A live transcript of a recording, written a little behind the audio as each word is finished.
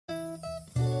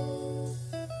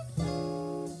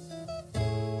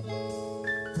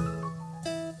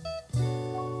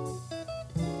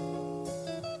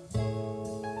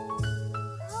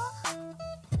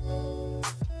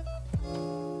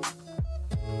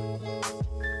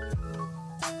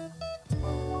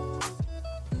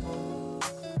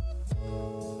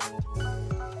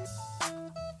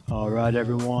Alright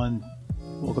everyone,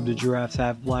 welcome to Giraffes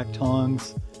Have Black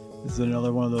Tongues. This is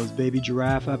another one of those baby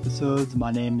giraffe episodes.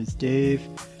 My name is Dave.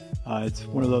 It's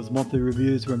one of those monthly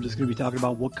reviews where I'm just going to be talking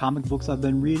about what comic books I've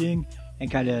been reading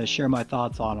and kind of share my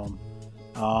thoughts on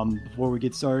them. Before we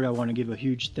get started, I want to give a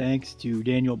huge thanks to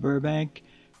Daniel Burbank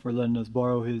for letting us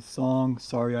borrow his song,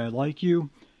 Sorry I Like You.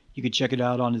 You can check it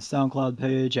out on his SoundCloud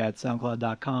page at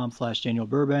soundcloud.com/Daniel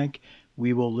Burbank.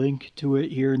 We will link to it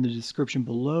here in the description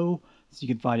below so you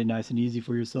can find it nice and easy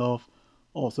for yourself.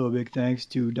 Also, a big thanks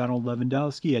to Donald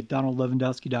Lewandowski at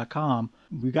donaldlewandowski.com.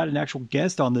 We got an actual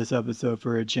guest on this episode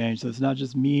for a change, so it's not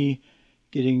just me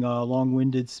getting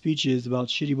long-winded speeches about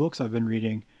shitty books I've been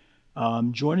reading.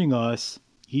 Joining us,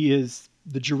 he is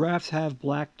the Giraffes Have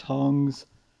Black Tongues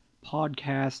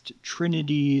podcast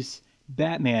Trinity's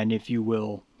Batman, if you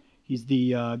will. He's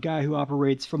the guy who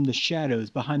operates from the shadows,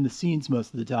 behind the scenes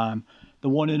most of the time. The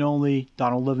one and only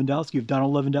Donald Lewandowski of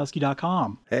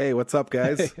donaldlewandowski.com. Hey, what's up,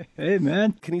 guys? Hey,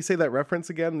 man. Can you say that reference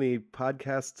again? The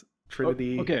podcast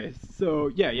Trinity. Okay,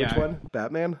 so yeah. Which one?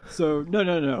 Batman? So,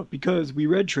 no. Because we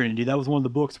read Trinity. That was one of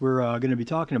the books we're going to be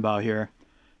talking about here.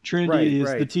 Trinity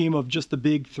is the team of just the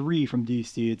big three from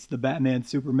DC. It's the Batman,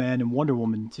 Superman, and Wonder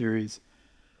Woman series.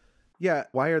 Yeah,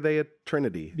 why are they a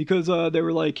Trinity? Because they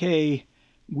were like, hey,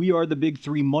 we are the big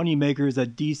three money makers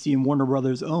that DC and Warner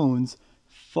Brothers owns.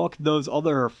 Fuck those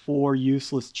other four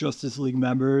useless Justice League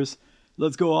members.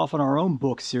 Let's go off on our own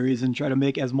book series and try to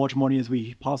make as much money as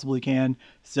we possibly can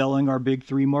selling our big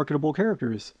three marketable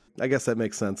characters. I guess that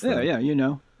makes sense. Yeah, you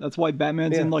know. That's why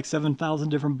Batman's in like 7,000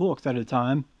 different books at a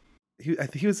time.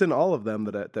 He was in all of them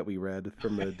that we read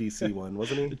from the DC one,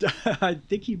 wasn't he? I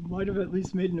think he might have at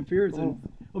least made an appearance in,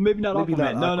 well, maybe not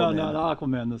Aquaman. No, not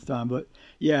Aquaman this time, but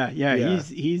yeah.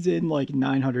 He's in like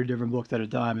 900 different books at a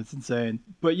time. It's insane.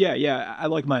 But yeah, I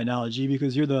like my analogy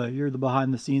because you're the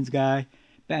behind the scenes guy.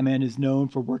 Batman is known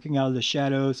for working out of the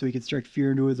shadows so he can strike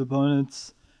fear into his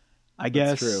opponents. I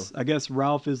guess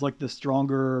Ralph is like the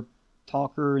stronger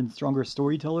talker and stronger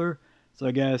storyteller. So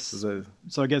I guess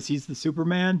he's the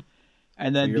Superman.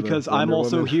 And then because I'm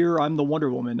also here, I'm the Wonder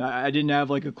Woman. I didn't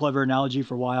have like a clever analogy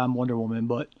for why I'm Wonder Woman,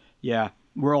 but yeah,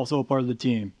 we're also a part of the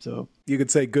team. So you could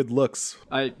say good looks.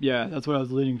 That's what I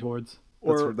was leaning towards.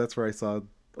 That's where I saw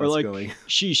us going.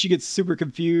 She gets super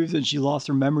confused and she lost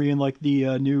her memory in like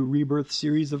the new Rebirth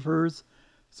series of hers.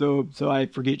 So I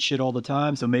forget shit all the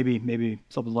time. So maybe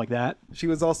something like that. She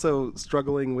was also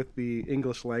struggling with the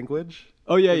English language.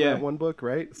 Oh yeah. That one book,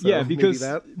 right? So yeah,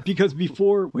 because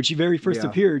before when she very first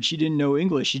appeared, she didn't know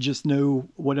English. She just knew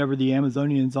whatever the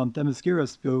Amazonians on Themyscira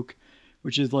spoke,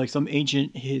 which is like some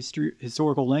ancient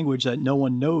historical language that no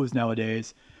one knows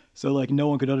nowadays. So like no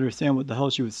one could understand what the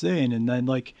hell she was saying. And then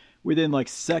like within like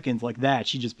seconds like that,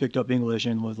 she just picked up English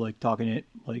and was like talking it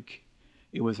like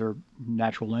it was her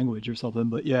natural language or something.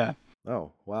 But yeah.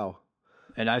 Oh wow.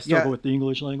 And I struggle with the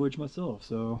English language myself,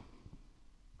 so.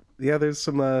 Yeah, there's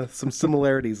some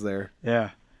similarities there.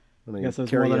 Yeah. I guess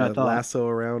that's more than I thought. Lasso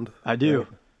around. I do. Right?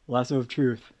 Lasso of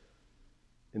truth.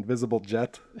 Invisible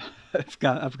jet. I've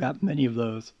got many of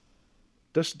those.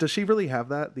 Does she really have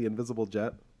that? The invisible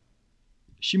jet?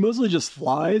 She mostly just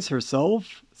flies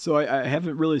herself, so I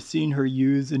haven't really seen her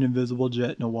use an invisible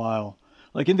jet in a while.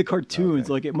 Like in the cartoons,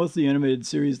 like most of the animated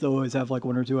series, they'll always have like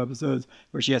one or two episodes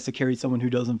where she has to carry someone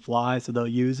who doesn't fly, so they'll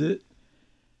use it.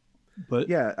 But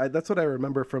yeah, that's what I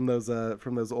remember from those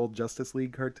old Justice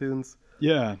League cartoons.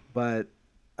 Yeah, but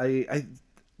I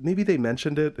maybe they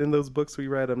mentioned it in those books we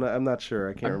read. I'm not sure.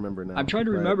 I can't remember now. I'm trying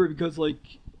to remember because like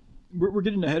we're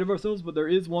getting ahead of ourselves. But there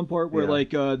is one part where like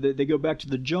they go back to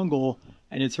the jungle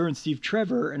and it's her and Steve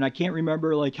Trevor, and I can't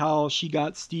remember like how she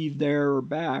got Steve there or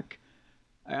back.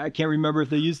 I can't remember if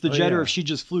they used the jet or if she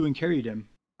just flew and carried him.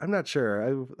 I'm not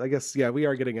sure. I guess we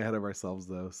are getting ahead of ourselves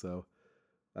though. So.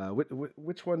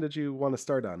 Which one did you want to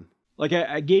start on? Like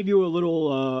I gave you a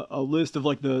little a list of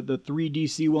like the three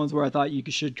DC ones where I thought you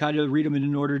should kind of read them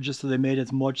in order just so they made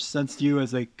as much sense to you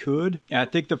as they could. And I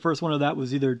think the first one of that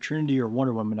was either Trinity or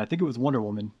Wonder Woman. I think it was Wonder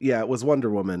Woman. Yeah, it was Wonder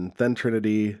Woman, then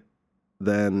Trinity,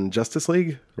 then Justice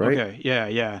League, right? Okay,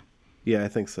 yeah. Yeah, I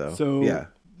think so.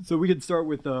 So we could start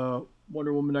with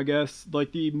Wonder Woman, I guess.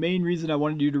 Like the main reason I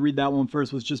wanted you to read that one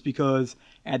first was just because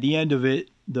at the end of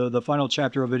it, the final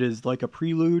chapter of it is like a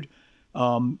prelude.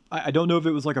 I don't know if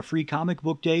it was like a free comic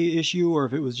book day issue or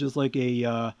if it was just like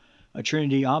a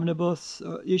Trinity omnibus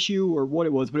issue or what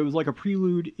it was, but it was like a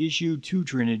prelude issue to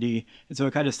Trinity. And so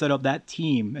it kind of set up that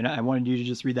team. And I wanted you to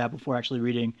just read that before actually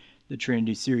reading the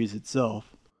Trinity series itself.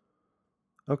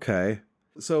 Okay.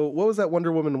 So what was that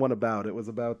Wonder Woman one about? It was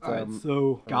about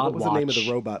so what was the name of the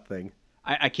robot thing?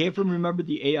 I can't remember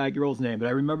the AI girl's name, but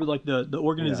I remember like the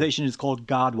organization is called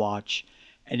Godwatch,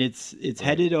 and it's Right.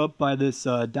 headed up by this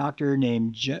doctor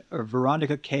named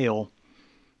Veronica Cale.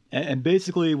 And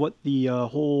basically, what the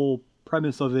whole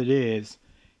premise of it is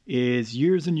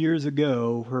years and years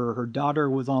ago, her daughter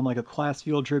was on like a class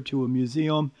field trip to a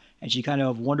museum, and she kind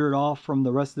of wandered off from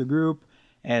the rest of the group,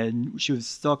 and she was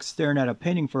stuck staring at a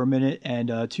painting for a minute,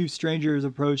 and two strangers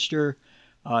approached her.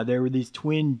 There were these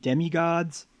twin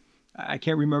demigods. I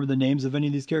can't remember the names of any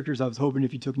of these characters. I was hoping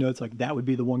if you took notes, like that would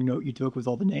be the one note you took was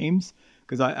all the names,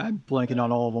 because I'm blanking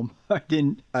on all of them. I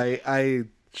didn't. I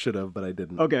should have, but I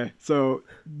didn't. Okay, so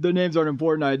the names aren't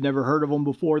important. I had never heard of them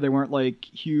before. They weren't like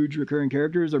huge recurring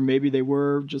characters, or maybe they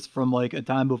were just from like a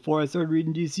time before I started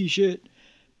reading DC shit.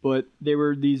 But they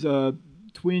were these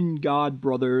twin god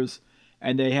brothers,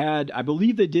 and they had, I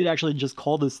believe they did actually just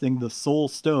call this thing the Soul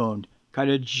Stone, kind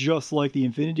of just like the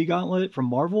Infinity Gauntlet from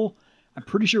Marvel. I'm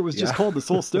pretty sure it was just Yeah. called the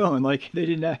Soul Stone. Like they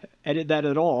didn't edit that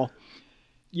at all.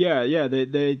 Yeah, yeah.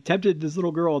 They tempted this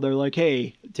little girl. They're like,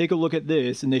 "Hey, take a look at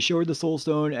this," and they show her the Soul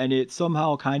Stone, and it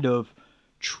somehow kind of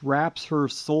traps her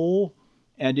soul,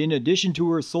 and in addition to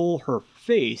her soul, her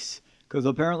face, because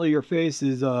apparently your face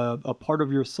is a part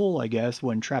of your soul, I guess,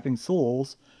 when trapping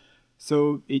souls.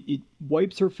 So it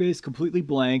wipes her face completely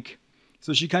blank.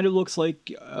 So she kind of looks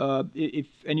like, if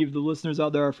any of the listeners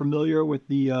out there are familiar with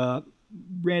the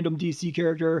random DC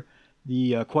character,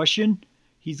 the Question.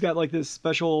 He's got like this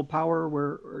special power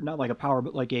where, or not like a power,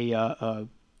 but like a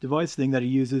device thing that he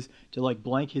uses to like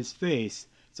blank his face.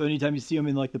 So anytime you see him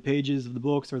in like the pages of the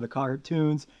books or the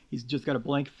cartoons, he's just got a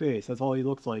blank face. That's all he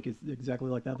looks like. Is exactly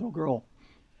like that little girl.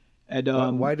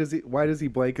 And Why does he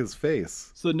blank his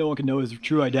face? so that no one can know his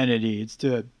true identity. It's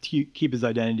to keep his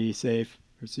identity safe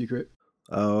or secret.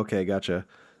 Oh, okay, gotcha.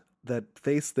 That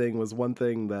face thing was one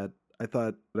thing that I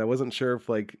thought, I wasn't sure if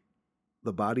like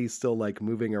the body's still like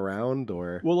moving around,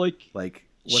 or Well, like what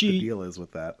the she, deal is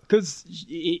with that. because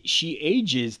she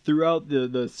ages throughout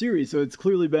the series, so it's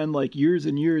clearly been like years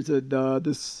and years that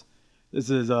this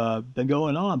has been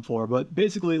going on for. But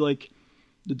basically, like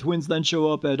the twins then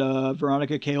show up at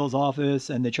Veronica Cale's office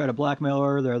and they try to blackmail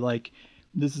her. They're like,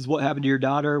 "This is what happened to your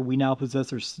daughter. We now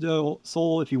possess her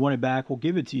soul. If you want it back, we'll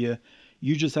give it to you.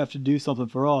 You just have to do something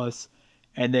for us."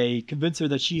 And they convince her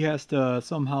that she has to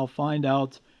somehow find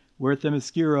out where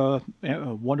Themyscira,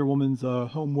 Wonder Woman's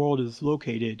home world, is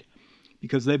located,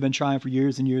 because they've been trying for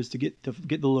years and years to get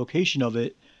the location of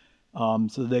it, so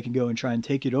that they can go and try and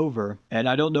take it over. And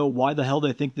I don't know why the hell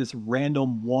they think this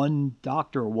random one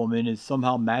doctor woman is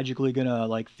somehow magically gonna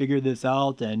like figure this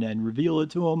out and reveal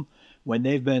it to them when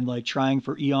they've been like trying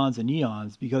for eons and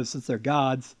eons. Because since they're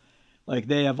gods, like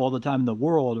they have all the time in the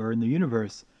world or in the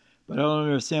universe. But I don't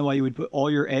understand why you would put all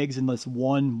your eggs in this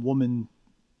one woman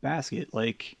basket.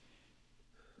 Like,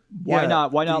 why Yeah,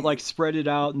 not? Why not the like spread it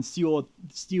out and steal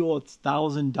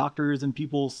 1,000 doctors and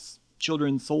people's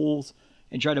children's souls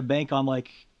and try to bank on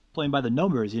like playing by the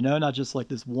numbers, not just like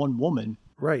this one woman.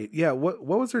 right. Yeah, what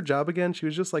was her job again? She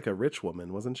was just like a rich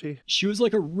woman, wasn't she? She was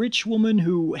like a rich woman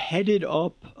who headed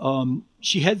up.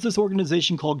 She heads this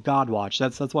organization called Godwatch.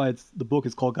 That's why the book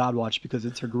is called Godwatch, because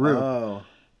it's her group. Oh,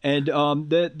 And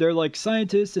they're like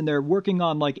scientists and they're working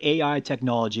on like AI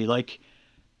technology. Like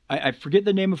I forget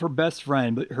the name of her best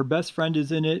friend, but her best friend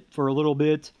is in it for a little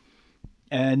bit.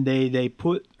 And they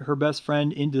put her best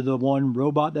friend into the one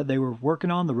robot that they were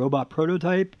working on, the robot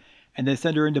prototype, and they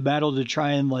send her into battle to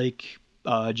try and like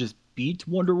just beat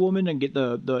Wonder Woman and get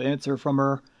the answer from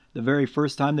her the very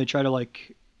first time they try to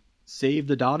like save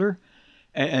the daughter.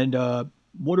 And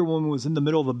Wonder Woman was in the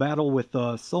middle of a battle with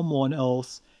someone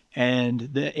else, and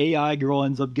the AI girl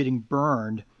ends up getting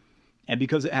burned. And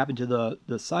because it happened to the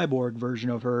cyborg version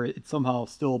of her, it somehow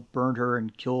still burned her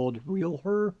and killed real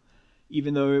her,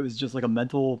 even though it was just like a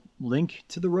mental link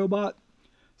to the robot.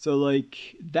 So like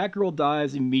that girl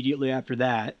dies immediately after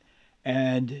that,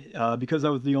 and because I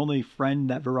was the only friend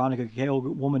that Veronica Cale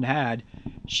woman had,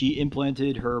 she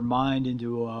implanted her mind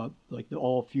into like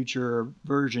all future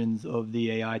versions of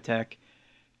the AI tech.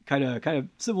 Kind of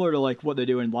similar to like what they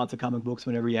do in lots of comic books.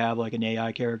 Whenever you have like an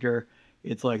AI character,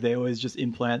 it's like they always just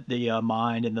implant the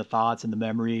mind and the thoughts and the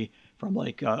memory from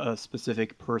like a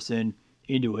specific person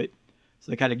into it.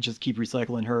 So they kind of just keep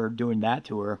recycling her, doing that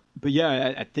to her. But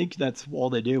yeah, I think that's all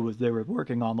they did was they were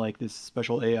working on like this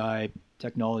special AI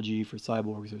technology for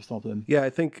cyborgs or something. yeah. I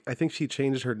think she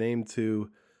changed her name to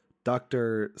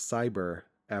Dr. Cyber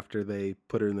after they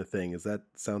put her in the thing. Does that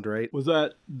sound right? Was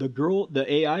that the girl, the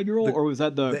AI girl, The or was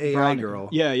that the the AI Veronica? girl.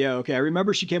 Yeah, yeah, okay. I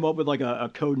remember she came up with like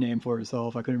a code name for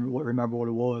herself. I couldn't remember what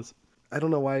it was. I don't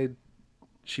know why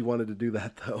she wanted to do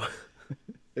that though.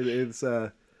 It's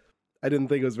I didn't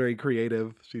think it was very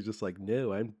creative. She's just like,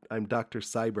 no, I'm Dr.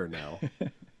 Cyber now.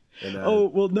 And Oh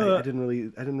well, no, I didn't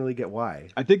really get why.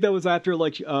 I think that was after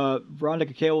like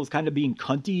Veronica Cale was kind of being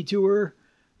cunty to her.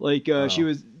 Like she Oh,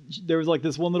 was there was like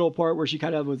this one little part where she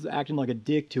kind of was acting like a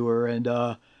dick to her, and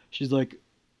she's like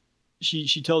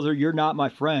she tells her, "You're not my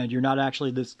friend. You're not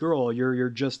actually this girl. You're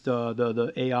just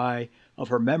the AI of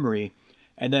her memory."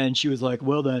 And then she was like,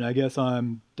 "Well then, I guess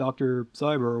I'm Dr.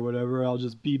 Cyber or whatever. I'll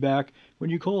just be back when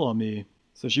you call on me."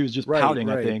 So she was just right, pouting,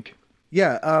 I right. think.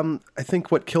 Yeah, I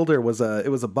think what killed her was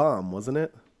it was a bomb, wasn't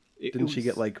it? It Didn't she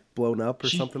get was like blown up or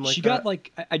something she like got that?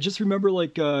 like I just remember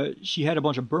like she had a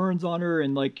bunch of burns on her,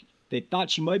 and like they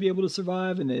thought she might be able to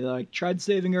survive, and they like tried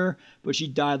saving her, but she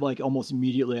died like almost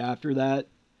immediately after that.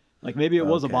 Like maybe it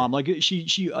was a Okay. bomb. Like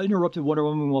she interrupted Wonder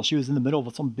Woman while she was in the middle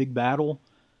of some big battle.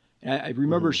 And I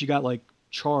remember Hmm. she got like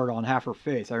charred on half her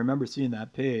face. I remember seeing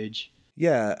that page.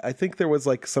 Yeah, I think there was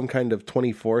like some kind of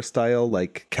 24 style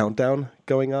like countdown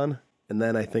going on, and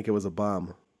then I think it was a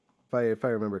bomb. If I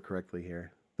remember correctly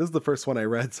here. This is the first one I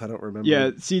read, so I don't remember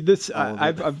Yeah, see this. all of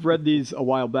it. I've read these a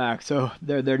while back, so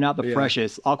they're not the Yeah.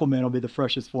 freshest. Aquaman will be the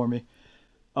freshest for me.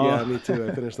 Uh, Yeah, me too.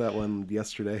 I finished that one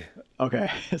yesterday.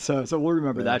 okay, so we'll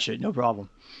remember Yeah. that shit, no problem.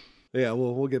 Yeah,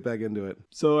 we'll get back into it.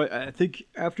 So I think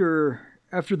after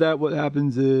that, what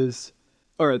happens is,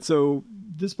 all right. So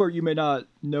this part you may not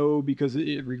know because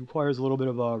it requires a little bit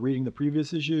of reading the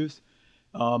previous issues.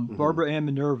 Hmm. Barbara Ann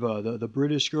Minerva, the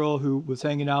British girl who was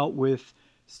hanging out with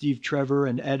Steve Trevor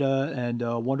and Etta and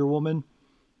Wonder Woman.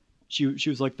 She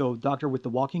was like the doctor with the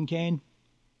walking cane,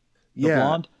 the Yeah,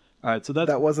 blonde. All right, so that's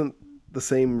that wasn't the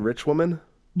same rich woman.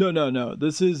 no.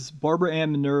 This is Barbara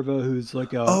Ann Minerva, who's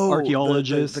like a Oh,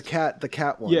 archaeologist. the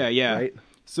cat one, Yeah. right?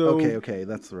 So Okay,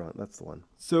 that's the one. That's the one.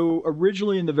 so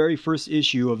originally in the very first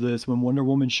issue of this, when Wonder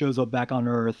Woman shows up back on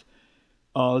Earth,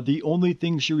 the only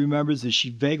thing she remembers is she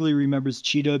vaguely remembers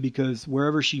Cheetah because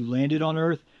wherever she landed on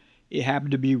Earth, it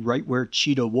happened to be right where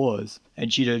Cheetah was,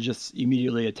 and Cheetah just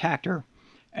immediately attacked her.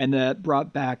 And that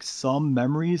brought back some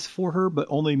memories for her, but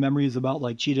only memories about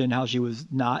like Cheetah and how she was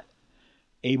not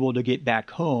able to get back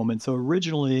home. And so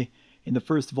originally in the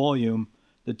first volume,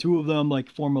 the two of them like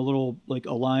form a little like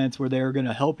alliance where they're going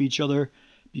to help each other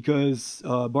because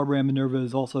Barbara Ann Minerva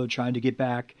is also trying to get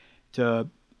back to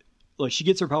like she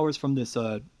gets her powers from this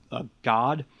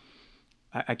god.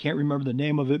 I can't remember the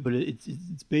name of it, but it's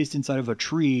based inside of a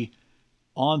tree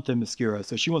on Themyscira.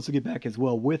 So she wants to get back as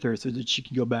well with her so that she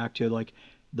can go back to like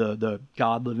the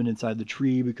god living inside the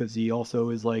tree because he also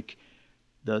is like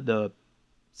the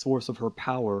source of her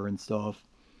power and stuff.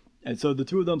 And so the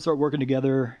two of them start working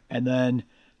together, and then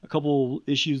a couple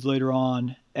issues later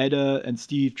on, Etta and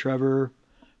Steve Trevor,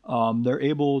 they're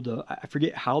able to, I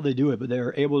forget how they do it, but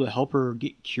they're able to help her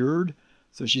get cured.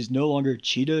 So she's no longer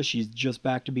Cheetah. She's just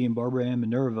back to being Barbara Ann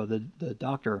Minerva, the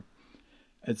doctor.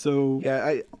 And so,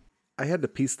 Yeah, I had to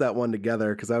piece that one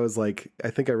together because I was like, I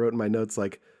think I wrote in my notes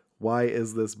like, why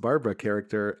is this Barbara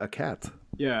character a cat?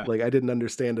 yeah, Like I didn't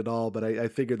understand it all, but I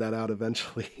figured that out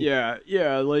eventually. yeah,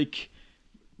 like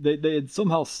they had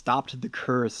somehow stopped the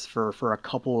curse for a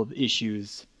couple of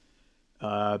issues.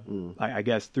 Mm. I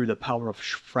guess through the power of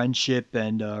friendship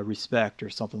and respect or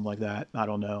something like that. I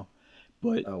don't know.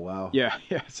 But Oh wow. yeah.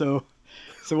 So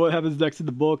what happens next in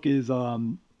the book is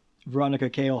Veronica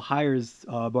Cale hires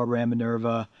Barbara Ann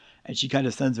Minerva, and she kind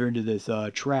of sends her into this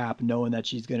trap, knowing that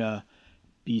she's gonna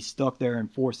be stuck there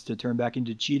and forced to turn back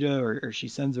into Cheetah, or she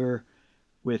sends her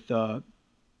with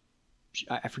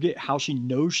I forget how she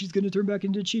knows she's gonna turn back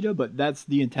into Cheetah, but that's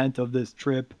the intent of this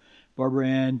trip. Barbara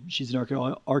Ann, she's an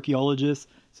archaeologist,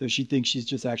 so she thinks she's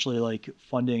just actually like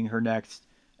funding her next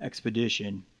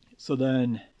expedition. So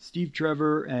then Steve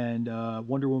Trevor and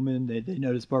Wonder Woman, they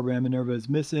notice Barbara Ann Minerva is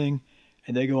missing,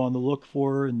 and they go on the look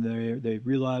for her, and they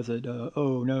realize that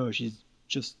oh no, she's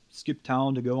just skipped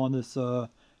town to go on this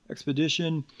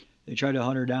expedition. They try to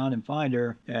hunt her down and find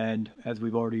her, and as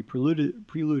we've already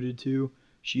preluded to,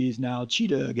 she's now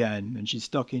Cheetah again, and she's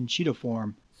stuck in Cheetah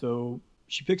form. So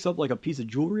she picks up like a piece of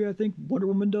jewelry, I think Wonder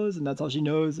Woman does, and that's how she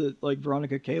knows that like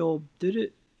Veronica Cale did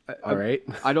it. I, All I, right.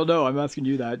 I don't know. I'm asking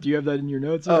you that. Do you have that in your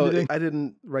notes or Oh, anything? I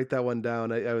didn't write that one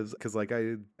down. I was because like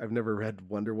I've never read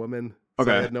Wonder Woman, so I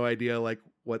Okay. had no idea like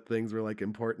what things were like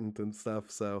important and stuff.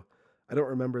 So I don't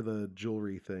remember the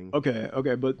jewelry thing.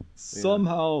 Okay, but Yeah.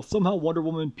 somehow Wonder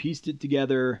Woman pieced it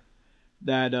together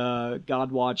that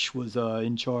Godwatch was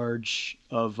in charge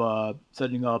of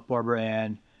setting up Barbara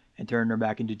Ann and turning her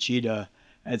back into Cheetah,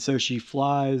 and so she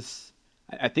flies.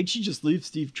 I think she just leaves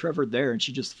Steve Trevor there, and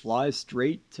she just flies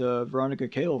straight to Veronica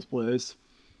Cale's place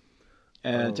Oh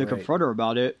and to right. confront her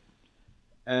about it.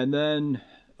 And then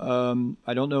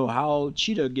I don't know how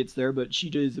Cheetah gets there, but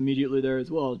Cheetah is immediately there as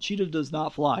well. Cheetah does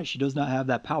not fly. She does not have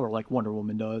that power like Wonder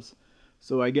Woman does.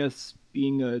 So I guess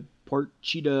being a part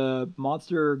cheetah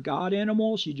monster god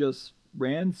animal, she just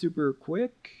ran super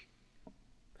quick.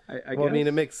 I Well, I mean, it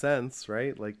guess. makes sense,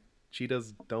 right? Like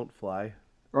cheetahs don't fly,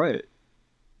 Right.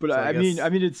 But so I I guess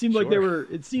mean, it seemed like they sure. were.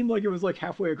 It seemed like it was like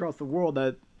halfway across the world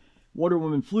that Wonder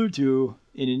Woman flew to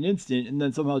in an instant, and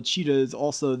then somehow Cheetah is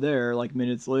also there like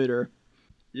minutes later.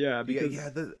 Yeah, Yeah, because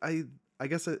yeah. I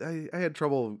guess I had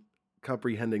trouble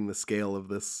comprehending the scale of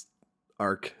this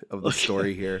arc of the okay,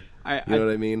 story here. I You know I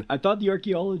what I mean? I thought the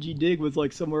archaeology dig was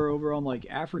like somewhere over on like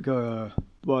Africa,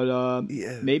 but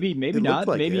Yeah, maybe it looked not.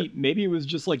 like it. Maybe it was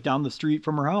just like down the street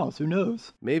from her house. Who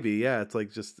knows? Maybe, yeah. It's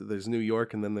like just there's New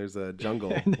York and then there's a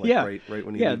jungle, And like yeah, right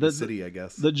when you yeah, leave the city, I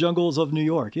guess. the jungles of New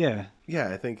York. Yeah, Yeah,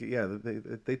 I think yeah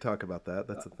they talk about that.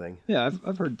 That's a thing. yeah.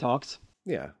 I've heard talks.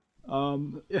 Yeah,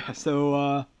 Yeah,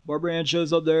 so Barbara Ann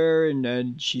shows up there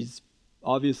and she's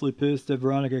obviously pissed at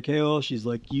Veronica Cale. She's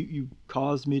like, you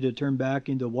caused me to turn back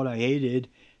into what I hated.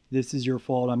 This is your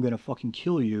fault. I'm gonna fucking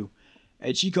kill you.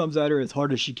 And she comes at her as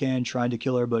hard as she can, trying to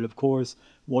kill her, but of course,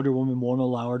 Wonder Woman won't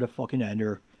allow her to fucking end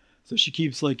her. So she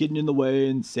keeps like getting in the way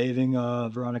and saving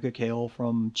Veronica Cale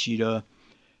from Cheetah.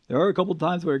 There are a couple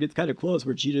times where it gets kind of close,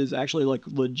 where Cheetah is actually like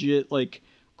legit like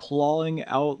clawing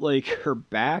out like her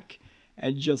back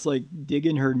and just like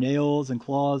digging her nails and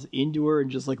claws into her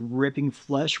and just like ripping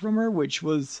flesh from her, which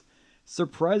was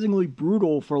surprisingly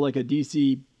brutal for like a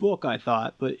DC book, I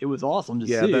thought, but it was awesome to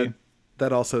yeah. see.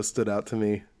 That also stood out to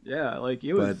me, Yeah, like but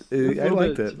it was a I little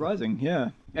liked bit it. surprising. Yeah.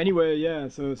 Anyway, yeah.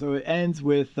 So it ends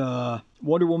with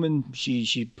Wonder Woman.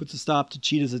 She puts a stop to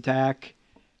Cheetah's attack,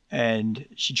 and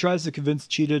she tries to convince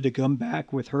Cheetah to come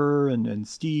back with her and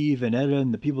Steve and Etta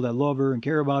and the people that love her and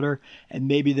care about her, and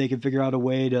maybe they can figure out a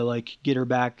way to like get her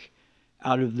back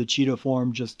out of the Cheetah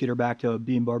form, just get her back to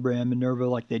being Barbara Ann Minerva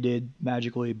like they did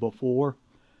magically before.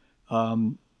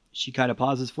 She kind of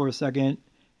pauses for a second,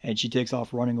 and she takes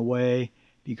off running away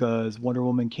because Wonder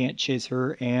Woman can't chase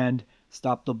her and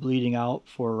stop the bleeding out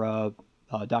for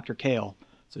Dr. Cale.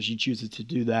 So she chooses to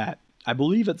do that. I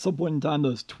believe at some point in time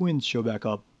those twins show back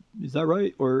up. Is that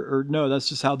right? Or no, that's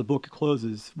just how the book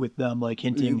closes with them like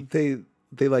hinting.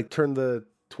 They like turned the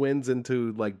twins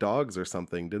into like dogs or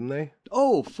something, didn't they?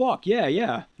 Oh, fuck. Yeah,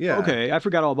 yeah. Yeah, Okay, I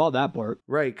forgot all about that part.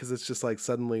 right. Because it's just like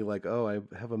suddenly like, oh,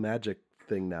 I have a magic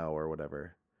thing now or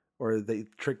whatever, or they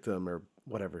tricked them or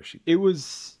whatever. She It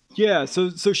was yeah, so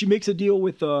she makes a deal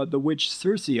with the witch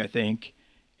Cersei, I think,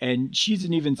 and Oh, right.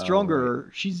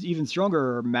 she's even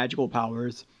stronger magical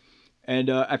powers. And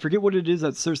I forget what it is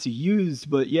that Cersei used,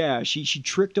 but yeah, she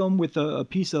tricked them with a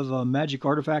piece of a magic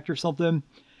artifact or something,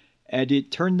 and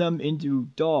it turned them into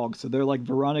dogs. So they're like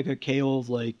Veronica Cale's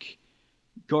like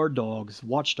guard dogs,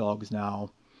 watchdogs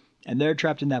now, and they're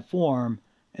trapped in that form.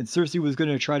 And Cersei was going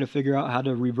to try to figure out how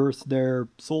to reverse their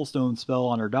Soulstone spell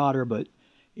on her daughter, but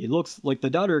it looks like the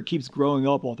daughter keeps growing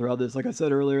up all throughout this. Like I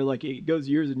said earlier, like it goes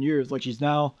years and years. Like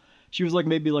she was like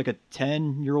maybe like a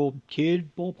 10-year-old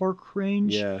kid ballpark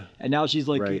range, Yeah, and now she's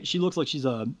like right. she looks like she's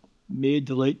a mid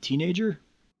to late teenager.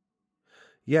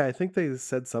 Yeah, I think they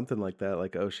said something like that,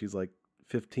 like, oh, she's like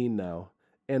 15 now.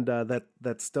 And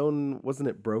that stone, wasn't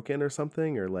it broken or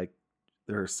something? Or like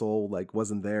her soul like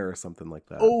wasn't there or something like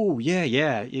that. Oh yeah,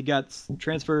 yeah, it got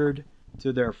transferred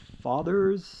to their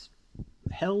father's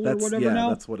hell or That's whatever yeah, now.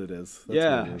 that's what it is. That's what it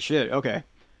Yeah, is. shit. Okay,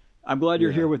 I'm glad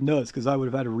you're here Yeah. with notes because I would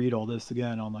have had to read all this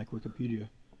again on like Wikipedia.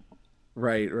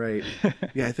 Right, right.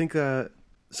 Yeah, I think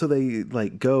so they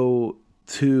like go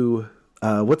to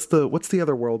what's the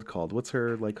other world called? What's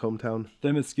her like hometown?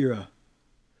 Themyscira.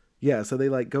 Yeah, so they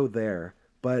like go there,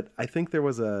 but I think there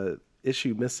was a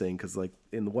issue missing because like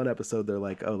in the one episode they're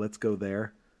like, oh, let's go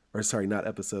there, or sorry, not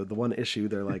episode. The one issue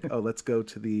they're like, oh, let's go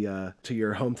to the to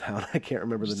your hometown. I can't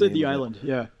remember the Just said name the of it. island.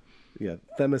 Yeah, Yeah,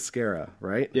 Themyscira,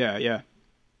 right? yeah, yeah.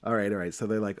 All right, all right. So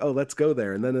they're like, oh, let's go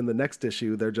there, and then in the next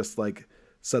issue they're just like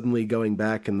suddenly going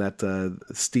back, and that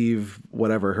Steve,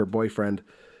 whatever her boyfriend,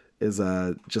 is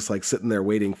just like sitting there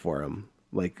waiting for him.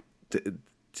 Like,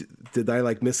 did I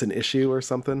like miss an issue or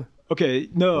something? Okay,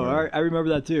 no, Or I remember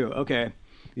that too. Okay,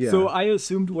 so yeah. I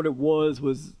assumed what it was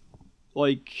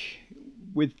like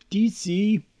with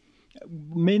DC,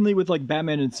 mainly with like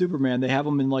Batman and Superman, they have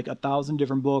them in like 1,000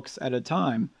 different books at a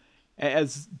time.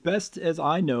 As best as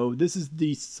I know, this is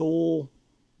the solo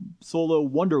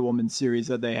Wonder Woman series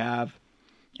that they have,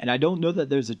 and I don't know that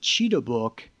there's a Cheetah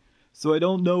book, so I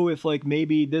don't know if like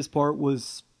maybe this part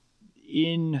was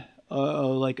in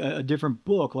like a different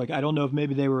book. Like I don't know if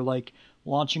maybe they were like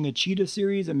launching a Cheetah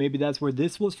series, and maybe that's where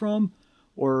this was from,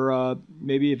 or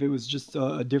maybe if it was just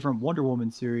a different Wonder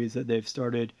Woman series that they've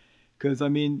started. Because I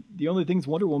mean, the only things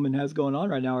Wonder Woman has going on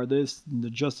right now are this, and the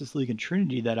Justice League and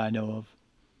Trinity that I know of.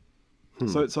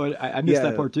 So I missed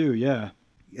that Yeah, part too. Yeah,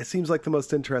 it seems like the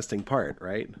most interesting part,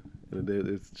 right?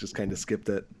 It's just kind of skipped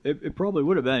it. it probably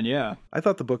would have been. Yeah, I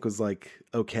thought the book was like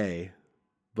okay,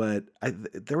 but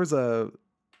there was a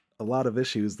lot of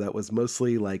issues that was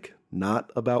mostly like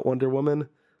not about Wonder Woman.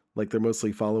 Like they're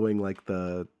mostly following like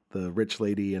the rich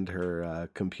lady and her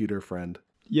computer friend.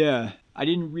 yeah. I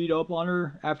didn't read up on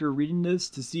her after reading this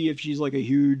to see if she's like a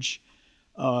huge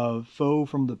foe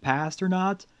from the past or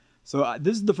not. So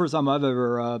this is the first time I've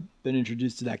ever been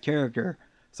introduced to that character.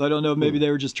 So I don't know. Maybe they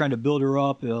were just trying to build her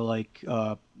up,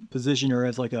 position her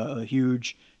as like a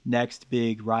huge next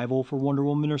big rival for Wonder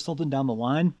Woman or something down the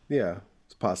line. Yeah,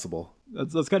 it's possible.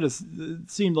 That's kind of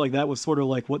it seemed like that was sort of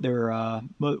like what they were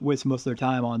wasting most of their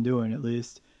time on doing, at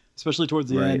least, especially towards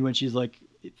the Right. end when she's like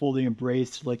fully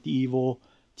embraced like the evil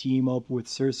team up with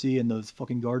Cersei and those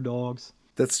fucking guard dogs.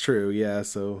 That's true. Yeah,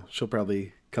 so she'll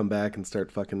probably come back and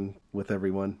start fucking with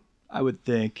everyone. I would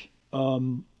think.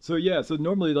 So yeah, so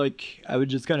normally like I would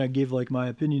just kind of give like my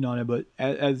opinion on it, but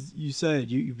as you said,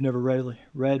 you've never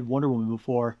read Wonder Woman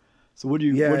before. So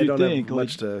Yeah, what I do you don't think? have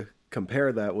much to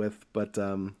compare that with, but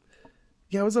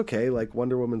yeah, it was okay. Like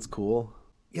Wonder Woman's cool.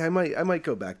 Yeah, I might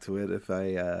go back to it if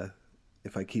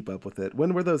I keep up with it.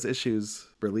 When were those issues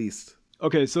released?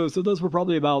 Okay, so those were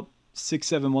probably about 6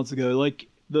 7 months ago. Like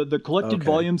the collected Okay.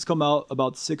 volumes come out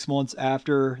about 6 months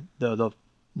after the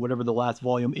whatever the last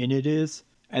volume in it is,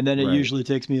 and then it Right. usually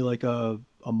takes me like a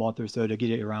month or so to get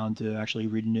it around to actually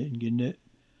reading it and getting it.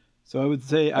 So I would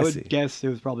say I I would see. guess it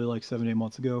was probably like 7 8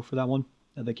 months ago for that one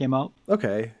that they came out.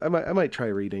 Okay, I might try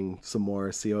reading some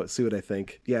more, see what I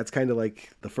think. Yeah, it's kind of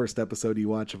like the first episode you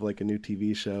watch of like a new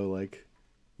TV show. Like,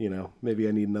 maybe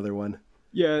I need another one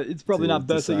Yeah, it's probably to not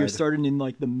best that you're decide. starting in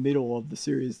like the middle of the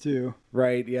series too.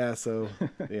 Right? Yeah. So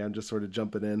yeah, I'm just sort of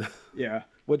jumping in. Yeah.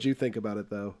 What'd you think about it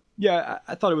though? Yeah,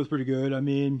 I thought it was pretty good. I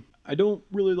mean, I don't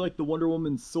really like the Wonder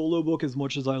Woman solo book as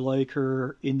much as I like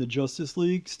her in the Justice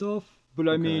League stuff. But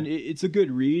I mean, Okay. it's a good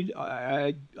read.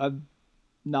 I'm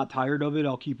not tired of it.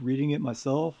 I'll keep reading it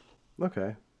myself.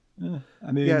 Okay.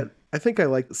 I mean, Yeah, I think I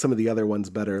like some of the other ones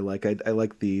better. Like I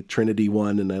like the Trinity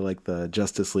one, and I like the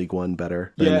Justice League one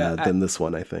better Yeah, than this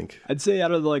one. I think. I'd say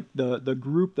out of like the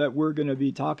group that we're gonna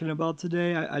be talking about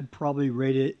today, I'd probably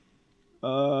rate it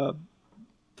uh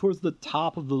towards the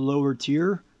top of the lower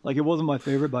tier. Like it wasn't my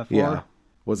favorite by far. Yeah,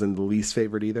 wasn't the least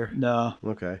favorite either. No,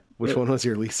 Okay, which one was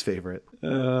your least favorite?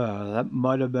 that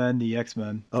might have been the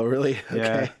X-Men. Oh, really?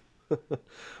 Yeah. Okay.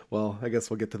 Well, I guess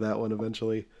we'll get to that one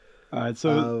eventually. All right,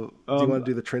 so Do you want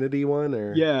to do the Trinity one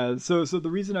or? yeah, so the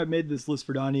reason I made this list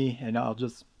for Donnie, and I'll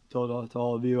just tell it all to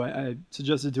all of you, I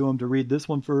suggested to him to read this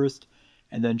one first,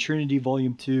 and then Trinity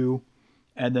Volume 2,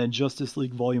 and then Justice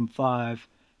League Volume 5,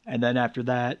 and then after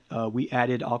that, we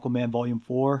added Aquaman Volume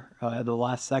 4 at the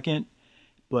last second,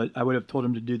 but I would have told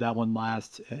him to do that one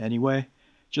last anyway,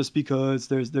 just because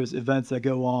there's events that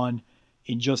go on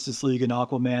in Justice League and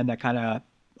Aquaman that kind of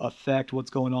affect what's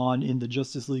going on in the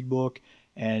Justice League book,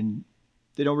 and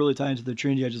they don't really tie into the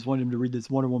Trinity. I just wanted him to read this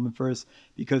Wonder Woman first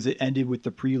because it ended with the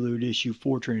prelude issue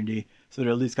for Trinity, so to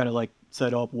at least kind of like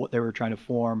set up what they were trying to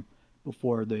form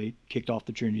before they kicked off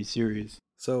the Trinity series.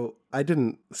 So I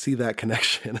didn't see that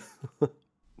connection.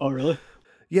 Oh, really?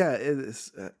 Yeah,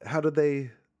 how did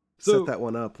they So- set that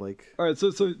one up? Like, All right,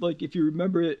 so like if you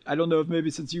remember it, I don't know if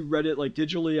maybe since you read it like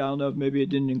digitally, I don't know if maybe it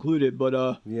didn't include it,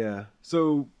 but yeah,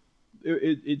 so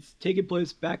it's taking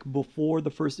place back before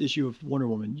the first issue of Wonder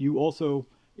Woman. You also,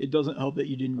 it doesn't help that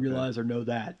you didn't realize or know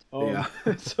that. Yeah.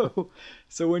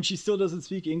 So when she still doesn't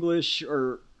speak English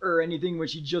or anything, when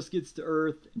she just gets to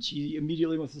Earth and she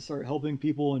immediately wants to start helping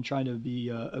people and trying to be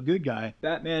a good guy,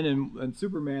 Batman and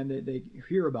Superman, they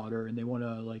hear about her and they want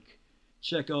to like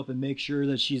check up and make sure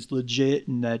that she's legit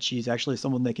and that she's actually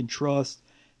someone they can trust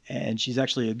and she's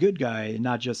actually a good guy and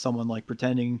not just someone like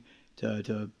pretending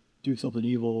to do something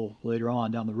evil later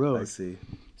on down the road. I see.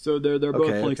 So they're both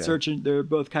Okay, like okay. searching. They're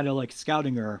both kind of like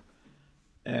scouting her,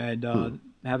 and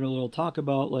having a little talk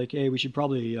about like, hey, we should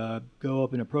probably go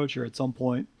up and approach her at some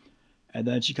point. And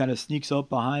then she kind of sneaks up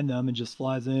behind them and just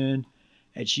flies in,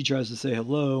 and she tries to say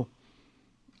hello.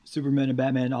 Superman and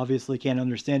Batman obviously can't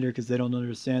understand her because they don't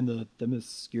understand the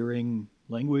Themysciran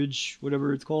language,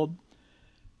 whatever it's called.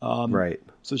 Right.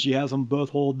 So she has them both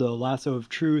hold the lasso of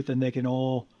truth, and they can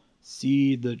all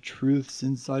see the truths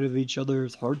inside of each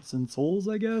other's hearts and souls,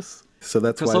 I guess. So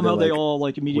that's Because why somehow they're they like, all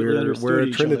like immediately understood we're a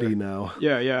each Trinity other. now.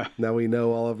 Yeah, yeah. Now we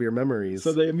know all of your memories.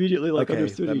 So they immediately like Okay,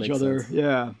 understood that each makes other. sense.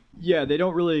 Yeah, yeah. They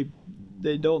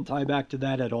don't tie back to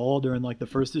that at all during like the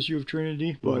first issue of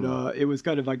Trinity, but it was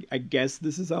kind of like, I guess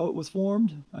this is how it was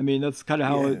formed. I mean, that's kind of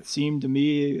how Yeah. it seemed to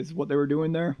me is what they were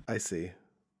doing there. I see.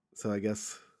 So I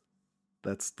guess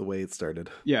That's the way it started.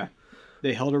 Yeah.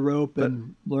 They held a rope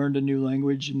and learned a new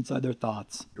language inside their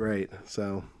thoughts. Right.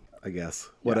 So I guess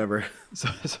whatever.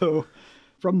 Yeah. So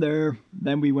from there,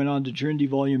 then we went on to Trinity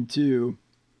Volume 2.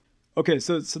 Okay,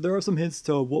 so there are some hints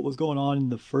to what was going on in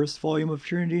the first volume of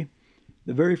Trinity.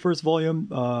 The very first volume,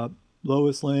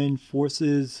 Lois Lane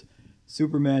forces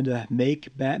Superman to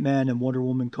make Batman and Wonder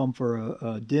Woman come for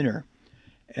a dinner.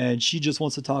 And she just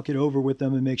wants to talk it over with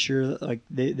them and make sure that, like,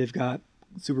 they've got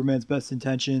Superman's best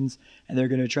intentions, and they're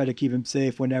going to try to keep him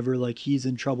safe whenever, like, he's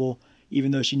in trouble,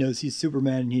 even though she knows he's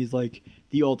Superman and he's, like,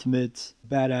 the ultimate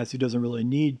badass who doesn't really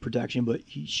need protection, but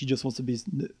she just wants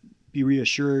to be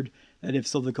reassured that if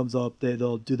something comes up,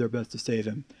 they'll do their best to save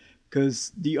him.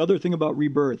 Because the other thing about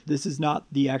Rebirth, this is not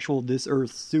the actual This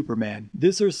Earth Superman.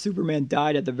 This Earth Superman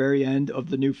died at the very end of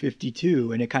the New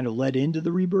 52, and it kind of led into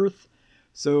the Rebirth.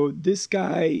 So this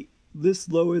guy, this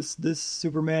Lois, this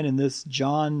Superman, and this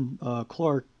John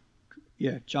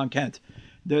John Kent,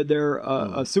 they're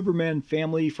a Superman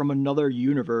family from another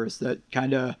universe that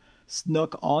kind of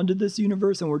snuck onto this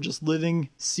universe and were just living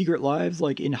secret lives,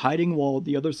 like in hiding while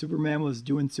the other Superman was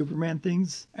doing Superman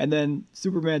things. And then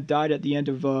Superman died at the end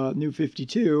of New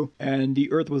 52, and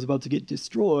the Earth was about to get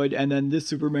destroyed. And then this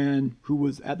Superman, who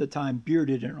was at the time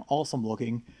bearded and awesome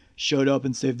looking, showed up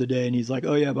and saved the day. And he's like,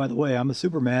 oh yeah, by the way, I'm a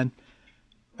Superman.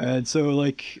 And so,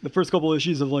 like, the first couple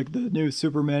issues of, like, the new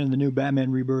Superman and the new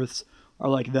Batman rebirths are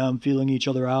like them feeling each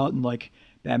other out, and, like,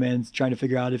 Batman's trying to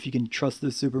figure out if he can trust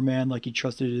this Superman like he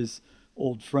trusted his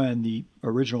old friend, the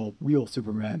original real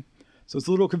Superman. So it's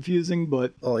a little confusing,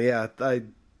 but... Oh, yeah. I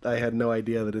had no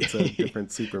idea that it's a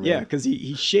different Superman. Yeah, because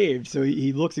he shaved, so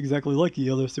he looks exactly like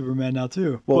the other Superman now,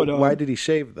 too. Well, but, why did he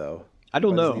shave, though? I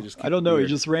don't know. He Beard?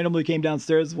 just randomly came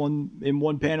downstairs in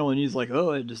one panel, and he's like,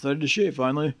 oh, I decided to shave,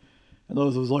 finally. And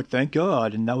Lois was like, thank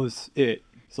God, and that was it.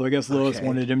 So I guess Lois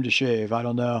wanted him to shave. I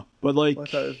don't know. But, like... Well,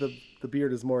 I thought the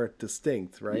beard is more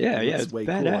distinct, right? Yeah, it's way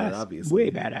badass. Cooler, obviously.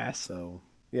 Way badass. So,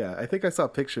 yeah, I think I saw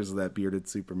pictures of that bearded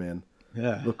Superman.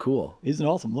 Yeah. Look cool. He's an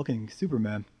awesome looking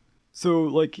Superman. So,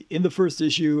 like, in the first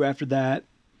issue after that,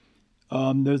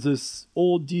 there's this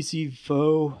old DC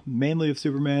foe, mainly of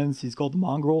Superman's. He's called the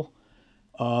Mongrel.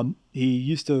 He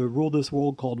used to rule this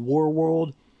world called War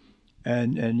World.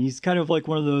 And he's kind of like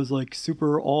one of those, like,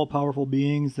 super all-powerful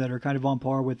beings that are kind of on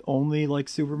par with only, like,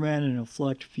 Superman and a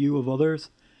select few of others.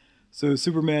 So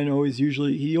Superman always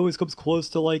comes close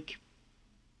to, like,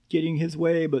 getting his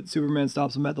way, but Superman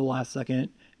stops him at the last second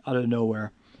out of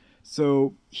nowhere.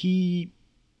 So he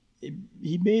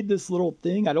made this little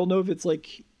thing. I don't know if it's,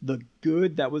 like, the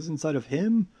good that was inside of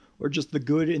him or just the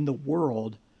good in the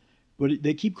world. But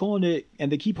they keep calling it,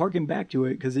 and they keep harking back to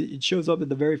it, because it shows up at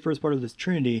the very first part of this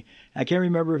Trinity. I can't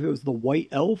remember if it was the White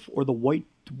Elf, or the White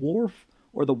Dwarf,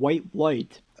 or the White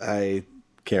Light. I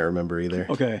can't remember either.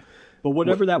 Okay. But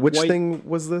whatever Which thing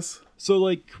was this? So,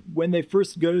 like, when they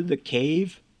first go to the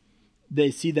cave, they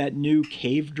see that new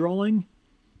cave drawing,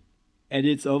 and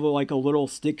it's of, like, a little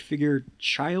stick figure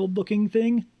child-looking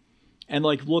thing. And,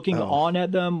 like, looking on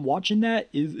at them, watching that,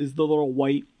 is the little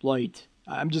White Light.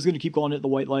 I'm just going to keep calling it the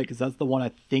White Light because that's the one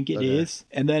I think it is.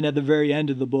 And then at the very end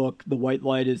of the book, the White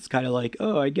Light is kind of like,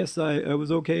 oh, I guess I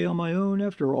was okay on my own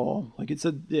after all. Like, it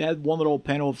had one little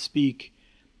panel of speak.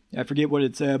 I forget what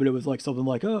it said, but it was like something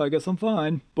like, oh, I guess I'm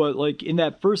fine. But, like, in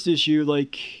that first issue,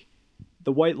 like,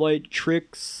 the White Light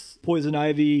tricks Poison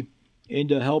Ivy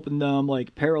into helping them,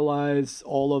 like, paralyze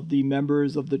all of the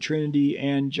members of the Trinity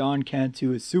and John Kent,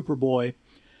 who is Superboy.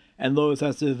 And Lois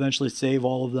has to eventually save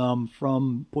all of them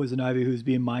from Poison Ivy, who's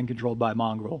being mind controlled by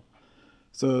Mongrel.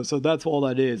 So that's all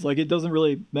that is. Like, it doesn't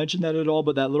really mention that at all,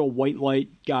 but that little White Light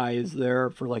guy is there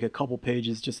for, like, a couple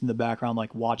pages just in the background,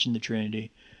 like, watching the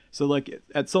Trinity. So, like,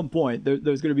 at some point,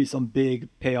 there's going to be some big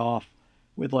payoff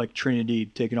with, like, Trinity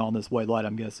taking on this White Light,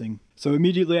 I'm guessing. So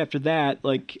immediately after that,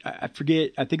 like, I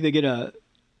forget, I think they get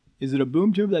is it a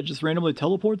boom tube that just randomly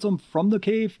teleports them from the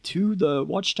cave to the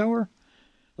Watchtower?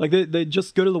 Like, they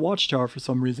just go to the Watchtower for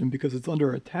some reason because it's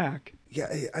under attack.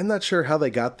 Yeah, I'm not sure how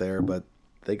they got there, but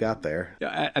they got there.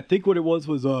 Yeah, I think what it was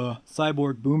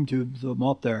cyborg boom tubes them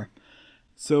up there.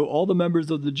 So all the members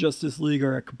of the Justice League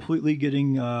are completely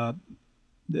getting,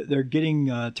 they're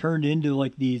getting turned into,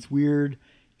 like, these weird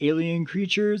alien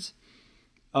creatures.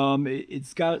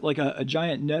 It's got, like, a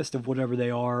giant nest of whatever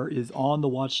they are is on the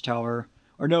Watchtower.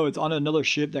 Or no, it's on another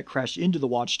ship that crashed into the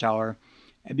Watchtower.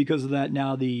 And because of that,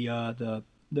 now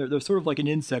they're sort of like an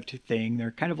insect thing.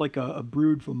 They're kind of like a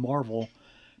brood from Marvel.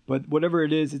 But whatever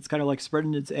it is, it's kind of like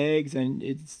spreading its eggs and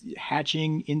it's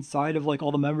hatching inside of, like,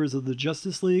 all the members of the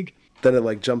Justice League. Then it,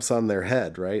 like, jumps on their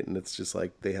head, right? And it's just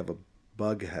like they have a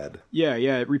Bughead. Yeah,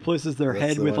 yeah, it replaces their That's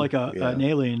head the with one? like Yeah. an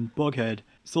alien bug head.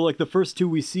 So like the first two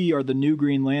we see are the new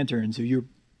Green Lanterns, who you're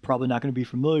probably not going to be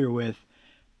familiar with.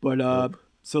 But Nope.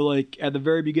 so like at the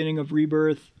very beginning of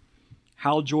Rebirth,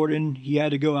 Hal Jordan, he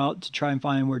had to go out to try and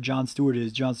find where John Stewart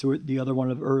is. John Stewart, the other one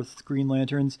of Earth's Green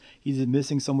Lanterns, he's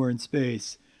missing somewhere in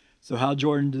space. So Hal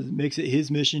Jordan makes it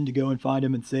his mission to go and find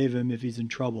him and save him if he's in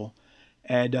trouble.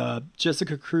 And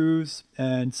Jessica Cruz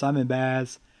and Simon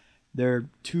Baz, they're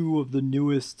two of the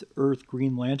newest Earth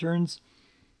Green Lanterns.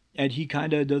 And he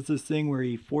kind of does this thing where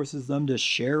he forces them to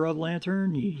share a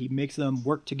lantern. He makes them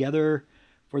work together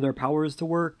for their powers to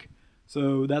work.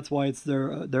 So that's why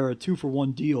they're a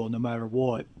 2-for-1 deal no matter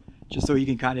what. Just so he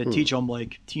can kind of teach them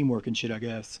like teamwork and shit, I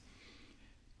guess.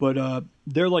 But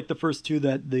they're like the first two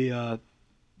that the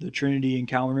Trinity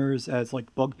encounters as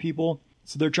like bug people.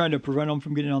 So they're trying to prevent them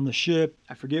from getting on the ship.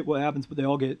 I forget what happens, but they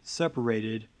all get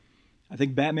separated. I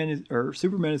think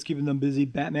Superman is keeping them busy.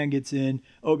 Batman gets in.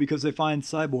 Oh, because they find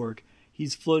Cyborg.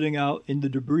 He's floating out in the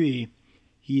debris.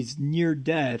 He's near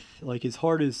death. Like his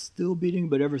heart is still beating,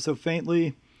 but ever so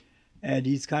faintly. And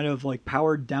he's kind of like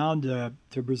powered down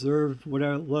to preserve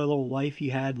whatever little life he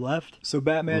had left. So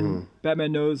Batman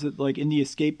knows that like in the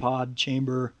escape pod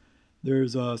chamber,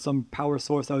 there's some power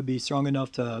source that would be strong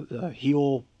enough to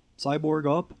heal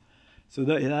Cyborg up. So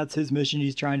that's his mission.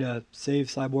 He's trying to save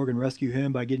Cyborg and rescue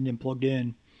him by getting him plugged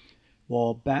in,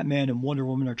 while Batman and Wonder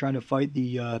Woman are trying to fight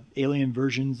the alien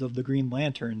versions of the Green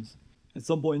Lanterns. At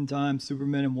some point in time,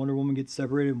 Superman and Wonder Woman get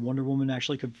separated, and Wonder Woman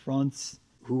actually confronts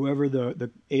whoever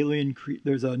the alien.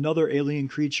 There's another alien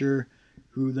creature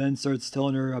who then starts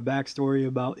telling her a backstory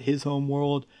about his home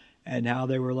world and how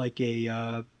they were like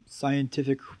a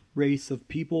scientific race of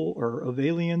people or of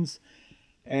aliens.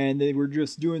 And they were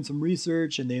just doing some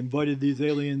research, and they invited these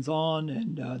aliens on,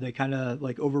 and they kind of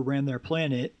like overran their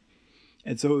planet.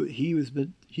 And so he's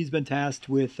been tasked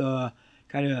with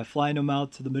kind of flying them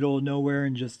out to the middle of nowhere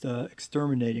and just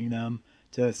exterminating them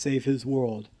to save his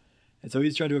world. And so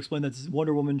he's trying to explain that this is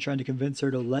Wonder Woman trying to convince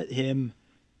her to let him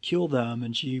kill them,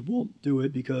 and she won't do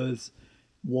it because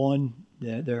one,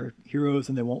 they're heroes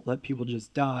and they won't let people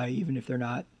just die, even if they're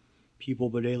not people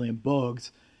but alien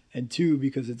bugs. And two,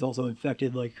 because it's also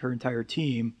infected like her entire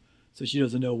team, so she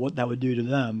doesn't know what that would do to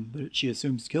them, but she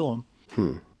assumes kill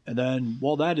them. And then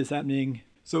while that is happening,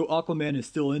 so Aquaman is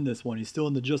still in this one. He's still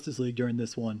in the Justice League during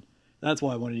this one. That's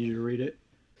why I wanted you to read it,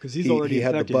 because he's already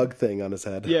infected. He had the bug thing on his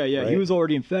head. Yeah, right? he was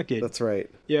already infected. That's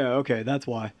right. Yeah, okay, that's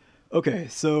why. Okay,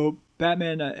 so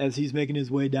Batman, as he's making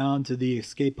his way down to the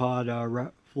escape pod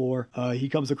floor, he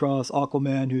comes across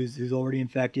Aquaman, who's already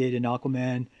infected, and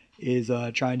Aquaman is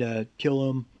trying to kill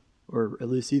him, or at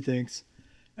least he thinks.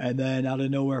 And then out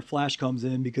of nowhere, Flash comes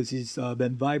in because he's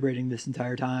been vibrating this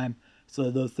entire time,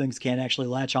 so those things can't actually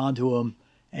latch onto him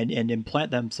and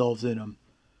implant themselves in him.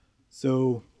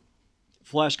 So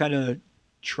Flash kind of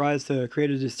tries to create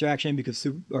a distraction because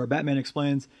Batman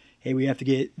explains, hey, we have to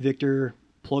get Victor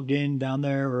plugged in down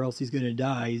there or else he's going to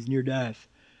die. He's near death.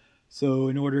 So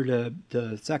in order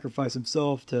to sacrifice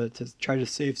himself to try to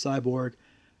save Cyborg,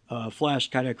 Flash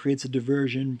kind of creates a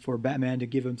diversion for Batman to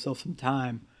give himself some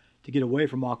time to get away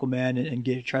from Aquaman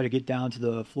and try to get down to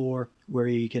the floor where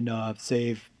he can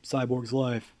save Cyborg's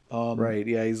life. Right,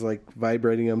 yeah, he's like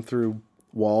vibrating him through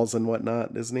walls and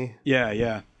whatnot, isn't he?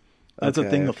 Yeah. That's a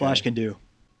thing the Flash can do.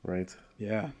 Right.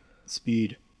 Yeah.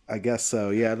 Speed. I guess so.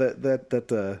 Yeah,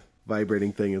 that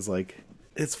vibrating thing is like,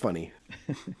 it's funny.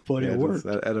 But it worked.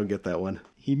 I don't get that one.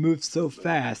 He moves so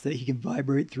fast that he can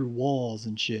vibrate through walls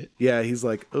and shit. Yeah, he's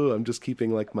like, oh, I'm just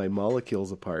keeping like my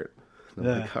molecules apart. And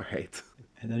I'm like, all right.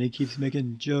 And then he keeps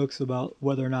making jokes about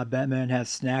whether or not Batman has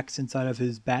snacks inside of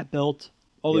his bat belt.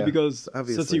 Only because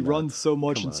since he runs so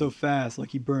much and so fast, like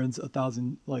he burns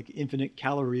 1,000 like infinite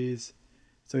calories.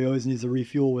 So he always needs to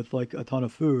refuel with like a ton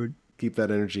of food. Keep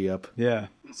that energy up. Yeah.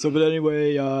 So, but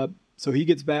anyway, so he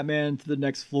gets Batman to the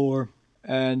next floor.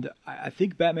 And I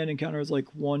think Batman encounters like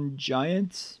one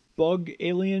giant bug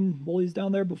alien while he's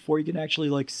down there before he can actually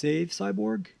like save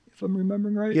Cyborg, if I'm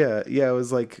remembering right. Yeah. It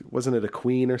was like, wasn't it a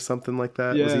queen or something like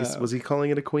that? Yeah. Was he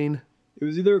calling it a queen? It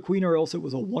was either a queen or else it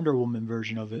was a Wonder Woman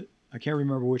version of it. I can't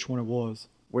remember which one it was.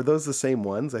 Were those the same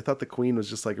ones? I thought the queen was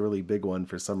just like a really big one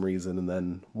for some reason, and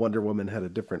then Wonder Woman had a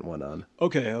different one on.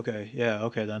 Okay. Yeah,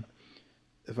 okay then.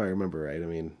 If I remember right. I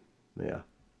mean, yeah.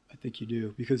 I think you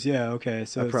do because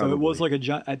so it was like a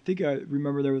giant. I think I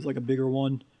remember there was like a bigger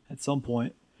one at some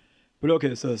point, but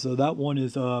okay, so that one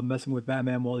is messing with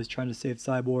Batman while he's trying to save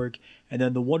Cyborg, and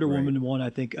then the Wonder Woman one I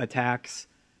think attacks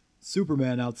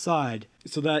Superman outside.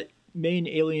 So that main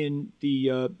alien,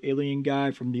 the alien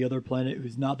guy from the other planet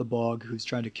who's not the bug, who's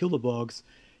trying to kill the bugs,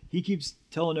 he keeps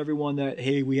telling everyone that,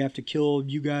 hey, we have to kill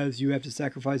you guys. You have to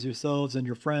sacrifice yourselves and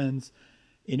your friends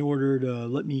in order to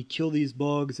let me kill these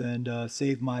bugs and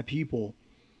save my people.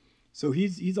 So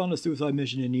he's on a suicide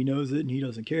mission, and he knows it, and he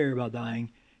doesn't care about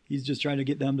dying. He's just trying to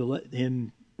get them to let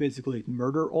him basically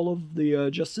murder all of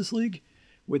the Justice League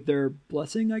with their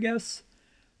blessing, I guess.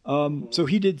 So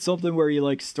he did something where he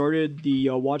like started the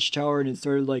watchtower, and it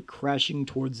started like crashing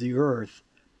towards the earth.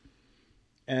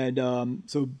 And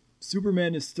so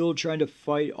Superman is still trying to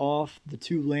fight off the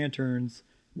two lanterns,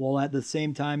 while at the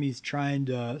same time he's trying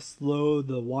to slow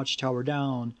the watchtower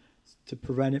down to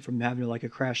prevent it from having like a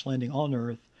crash landing on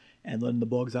Earth and letting the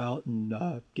bugs out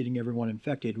and getting everyone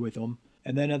infected with them.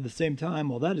 And then at the same time,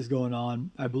 while that is going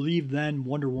on, I believe then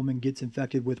Wonder Woman gets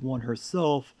infected with one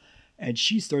herself, and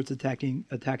she starts attacking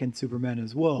Superman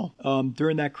as well.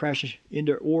 During that crash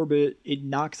into orbit, it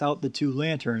knocks out the two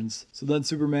lanterns. So then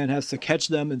Superman has to catch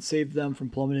them and save them from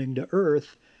plummeting to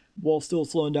Earth while still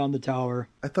slowing down the tower.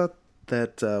 I thought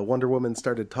that Wonder Woman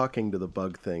started talking to the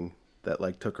bug thing that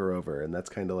like took her over, and that's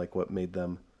kind of like what made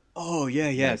them. Oh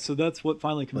yeah. Like, so that's what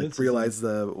finally convinced like realize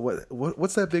them.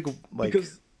 What's that big like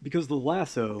because the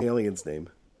lasso alien's name.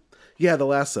 Yeah, the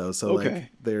lasso. So okay.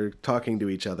 like they're talking to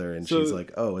each other, and she's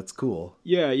like, "Oh, it's cool."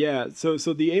 Yeah. So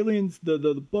the aliens, the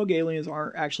bug aliens,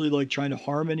 aren't actually like trying to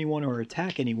harm anyone or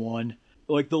attack anyone.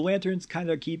 Like the lanterns kind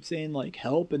of keep saying like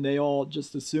help, and they all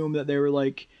just assume that they were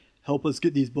like, help us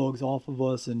get these bugs off of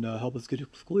us and help us get it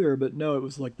clear. But no, it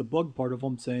was like the bug part of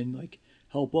them saying like,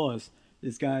 help us.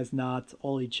 This guy's not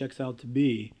all he checks out to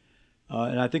be.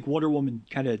 And I think Wonder Woman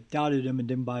kind of doubted him and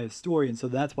didn't buy his story, and so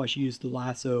that's why she used the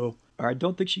lasso. Or I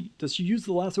don't think does she use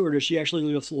the lasso, or does she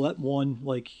actually just let one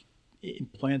like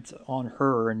implant on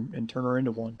her and turn her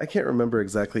into one? I can't remember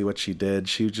exactly what she did.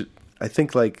 I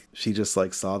think like she just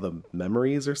like saw the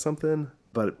memories or something,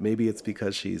 but maybe it's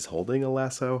because she's holding a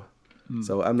lasso.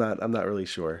 So I'm not really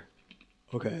sure.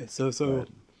 Okay, so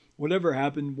whatever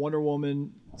happened, Wonder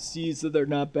Woman sees that they're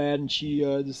not bad, and she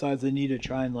decides they need to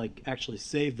try and like actually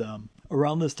save them.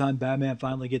 Around this time, Batman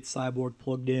finally gets Cyborg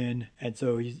plugged in, and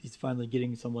so he's finally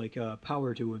getting some like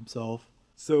power to himself.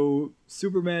 So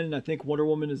Superman and I think Wonder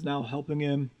Woman is now helping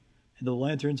him, and the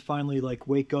lanterns finally like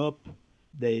wake up.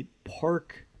 They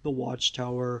park the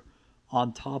watchtower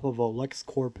on top of a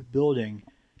LexCorp building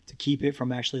to keep it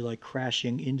from actually like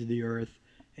crashing into the earth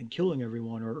and killing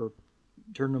everyone or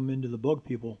turn them into the bug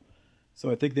people. So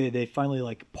I think they finally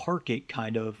like park it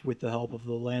kind of with the help of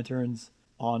the lanterns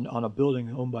on a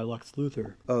building owned by Lex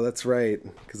Luthor. Oh, that's right.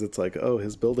 Because it's like, oh,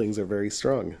 his buildings are very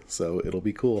strong, so it'll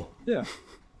be cool. Yeah.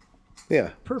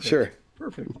 Yeah. Perfect. Sure.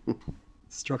 Perfect.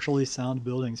 Structurally sound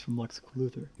buildings from Lex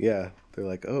Luthor. Yeah. They're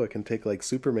like, oh, it can take like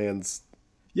Superman's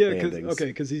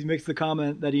because he makes the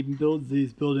comment that he builds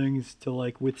these buildings to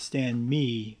like withstand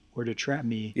me or to trap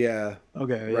me. Yeah.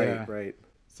 Okay. Right.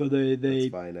 So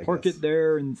they park it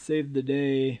there and save the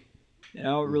day. And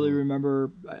I don't really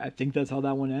remember. I think that's how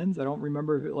that one ends. I don't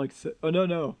remember if it like. Oh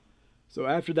no. So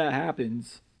after that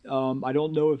happens, I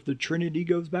don't know if the Trinity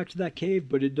goes back to that cave,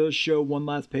 but it does show one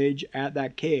last page at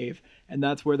that cave, and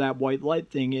that's where that white light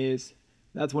thing is.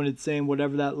 That's when it's saying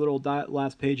whatever that little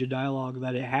last page of dialogue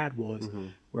that it had was.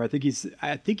 Where I think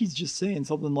he's just saying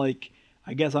something like,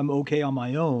 I guess I'm okay on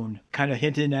my own, kind of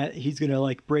hinting at he's gonna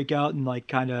like break out and like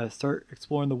kind of start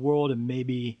exploring the world, and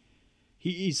maybe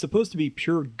he's supposed to be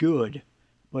pure good,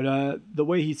 but the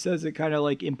way he says it kind of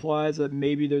like implies that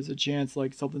maybe there's a chance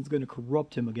like something's gonna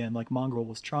corrupt him again, like Mongrel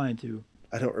was trying to.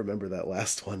 I don't remember that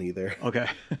last one either. Okay.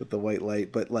 With the white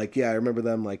light, but like yeah, I remember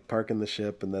them like parking the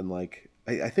ship, and then like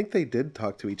I think they did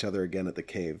talk to each other again at the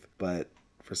cave, but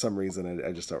for some reason,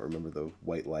 I just don't remember the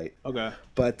white light. Okay.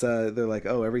 But they're like,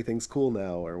 oh, everything's cool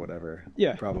now or whatever.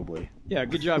 Yeah. Probably. Yeah,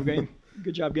 good job, gang.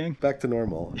 Good job, gang. Back to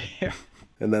normal. Yeah.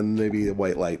 And then maybe the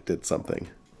white light did something.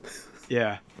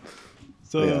 Yeah.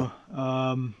 So,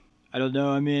 I don't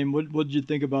know. I mean, what did you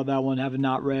think about that one, having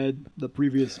not read the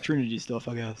previous Trinity stuff,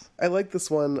 I guess? I like this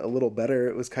one a little better.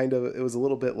 It was a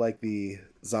little bit like the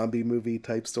zombie movie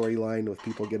type storyline with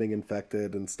people getting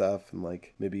infected and stuff, and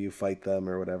like maybe you fight them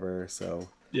or whatever. So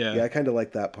yeah, I kind of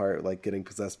like that part, like getting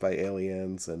possessed by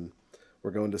aliens, and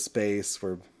we're going to space.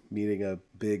 We're meeting a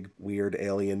big weird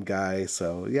alien guy.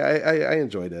 So yeah, I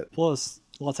enjoyed it. Plus,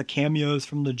 lots of cameos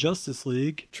from the Justice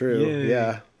League. True. Yay.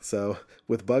 Yeah. So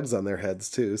with bugs on their heads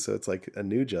too. So it's like a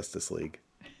new Justice League.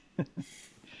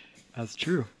 That's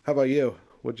true. How about you?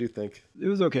 What'd you think? It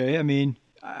was okay. I mean,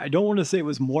 I don't want to say it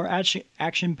was more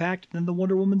action-packed than the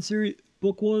Wonder Woman series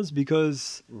book was,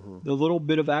 because the little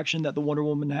bit of action that the Wonder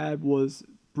Woman had was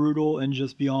brutal and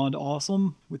just beyond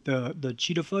awesome with the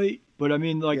cheetah fight. But I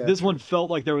mean, like Yeah, this one true. felt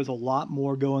like there was a lot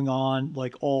more going on,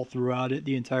 like all throughout it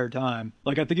the entire time.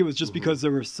 Like I think it was just Hmm. because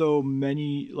there were so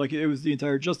many, like it was the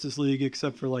entire Justice League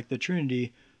except for like the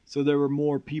Trinity. So there were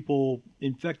more people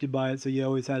infected by it. So you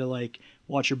always had to like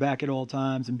watch your back at all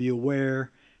times and be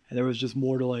aware. And there was just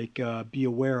more to like be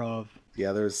aware of.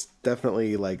 Yeah, there's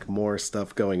definitely like more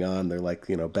stuff going on. They're like,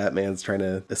 Batman's trying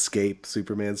to escape,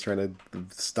 Superman's trying to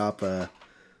stop a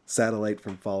satellite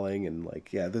from falling, and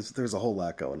like, yeah, there's a whole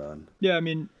lot going on. Yeah, I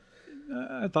mean,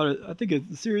 I think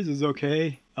the series is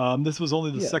okay. This was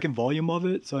only the Yeah, second volume of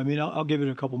it, so I mean, I'll give it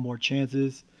a couple more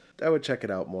chances. I would check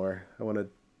it out more. I want to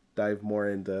dive more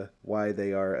into why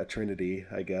they are a trinity,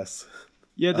 I guess,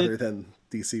 Yeah, other than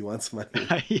DC wants money.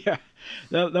 yeah,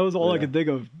 that was all I Yeah, could think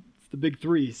of. It's the big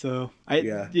three. So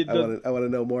yeah. I want to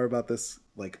know more about this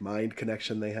like mind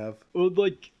connection they have. well,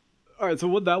 like, all right. So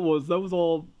what that was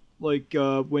all like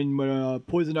when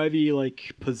Poison Ivy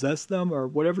like possessed them or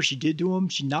whatever she did to them.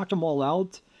 She knocked them all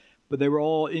out, but they were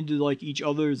all into like each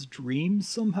other's dreams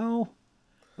somehow.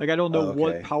 Like I don't know Oh,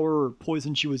 what okay. power or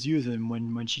poison she was using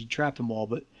when she trapped them all,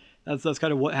 but that's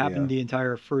kind of what happened Yeah. the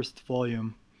entire first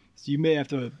volume. So you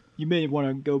may want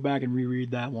to go back and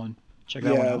reread that one. Check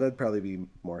that one Yeah, out. that'd probably be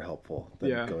more helpful than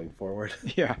Yeah, going forward.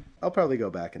 yeah, I'll probably go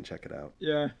back and check it out.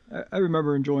 yeah. I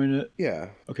remember enjoying it. Yeah.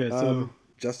 Okay, so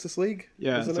Justice League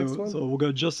yeah, is the next one. so we'll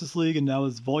go Justice League, and that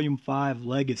was Volume 5,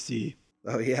 Legacy.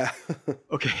 Oh yeah.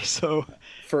 Okay, so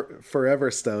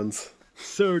Forever Stones.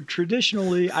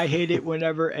 traditionally, I hate it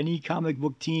whenever any comic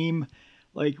book team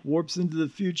like warps into the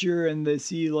future and they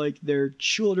see like their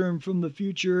children from the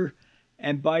future,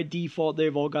 and by default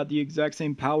they've all got the exact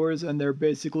same powers, and they're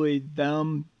basically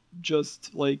them,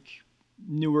 just like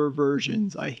newer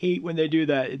versions. I hate when they do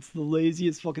that. It's the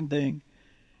laziest fucking thing.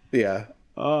 Yeah.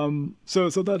 So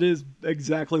that is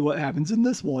exactly what happens in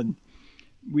this one.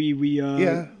 We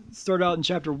Yeah. start out in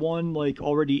chapter 1 like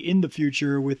already in the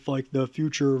future with like the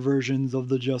future versions of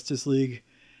the Justice League,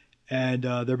 and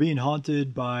they're being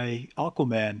haunted by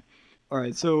Aquaman. All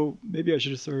right, so maybe I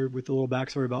should have started with a little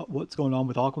backstory about what's going on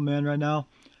with Aquaman right now.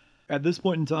 At this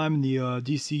point in time in the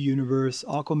DC universe,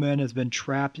 Aquaman has been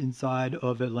trapped inside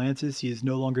of Atlantis. He is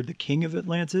no longer the king of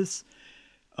Atlantis.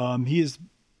 He is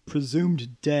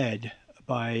presumed dead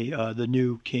by the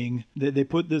new king. They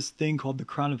put this thing called the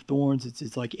Crown of Thorns.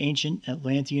 It's like ancient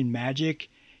Atlantean magic.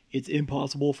 It's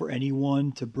impossible for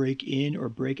anyone to break in or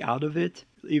break out of it.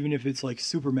 Even if it's like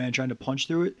Superman trying to punch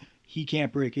through it, he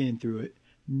can't break in through it.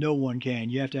 No one can.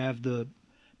 You have to have the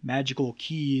magical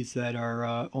keys that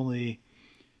are only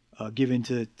given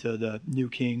to the new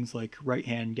king's like right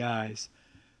hand guys.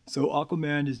 So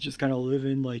Aquaman is just kind of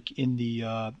living like in the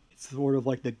it's sort of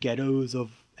like the ghettos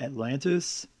of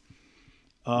Atlantis.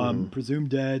 Hmm. Presumed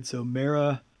dead. So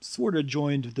Mera sort of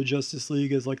joined the Justice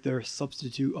League as like their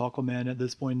substitute Aquaman at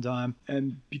this point in time.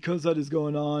 And because that is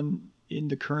going on in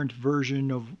the current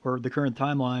version of, or the current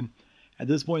timeline, at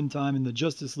this point in time in the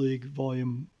Justice League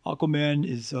volume, Aquaman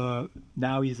is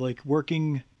now he's like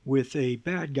working with a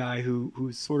bad guy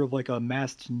who's sort of like a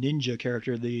masked ninja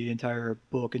character the entire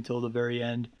book until the very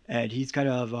end, and he's kind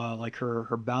of like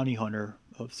her bounty hunter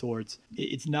of sorts.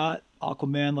 It's not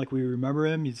Aquaman like we remember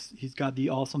him. He's got the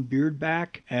awesome beard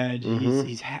back, and Hmm.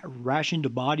 he's rationed a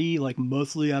body like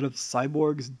mostly out of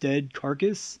Cyborg's dead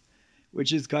carcass,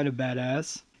 which is kind of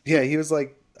badass. Yeah, he was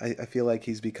like, I feel like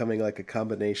he's becoming like a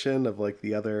combination of like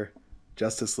the other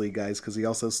Justice League guys, because he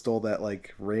also stole that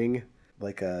like ring,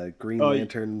 like a Green Oh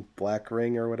Lantern black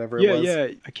ring or whatever it yeah, was. yeah.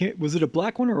 I can't. Was it a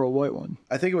black one or a white one?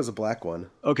 I think it was a black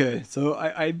one. Okay, so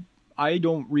I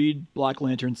don't read Black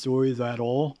Lantern stories at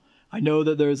all. I know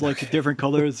that there's like Okay. different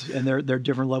colors and they're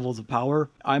different levels of power.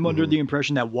 I'm under Hmm. the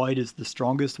impression that white is the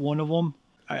strongest one of them.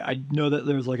 I know that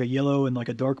there's like a yellow and like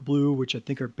a dark blue, which I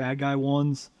think are bad guy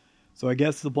ones. So I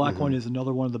guess the black one Hmm. is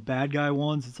another one of the bad guy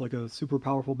ones. It's like a super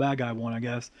powerful bad guy one, I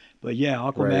guess. But yeah,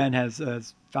 Right. Aquaman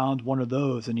has found one of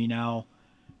those, and he now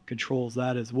controls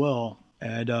that as well.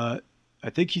 And I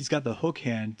think he's got the hook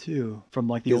hand too from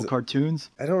like the Is old it, cartoons.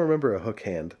 I don't remember a hook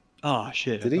hand. Oh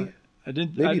shit! Did he? I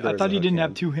didn't. Maybe there I was a thought he hook didn't have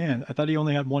hand. two hands. I thought he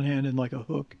only had one hand and like a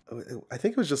hook. I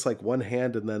think it was just like one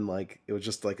hand, and then like it was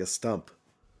just like a stump.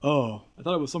 Oh, I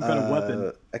thought it was some kind of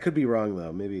weapon. I could be wrong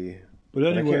though. Maybe, But but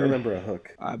I can't anyway, remember a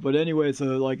hook.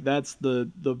 so like that's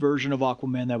the version of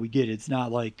Aquaman that we get. It's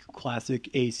not like classic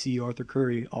AC Arthur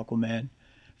Curry Aquaman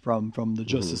from the Hmm.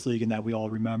 Justice League and that we all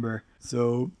remember.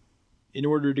 So in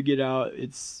order to get out,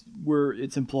 it's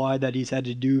implied that he's had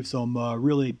to do some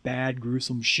really bad,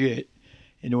 gruesome shit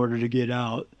in order to get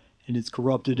out, and it's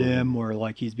corrupted Hmm. him, or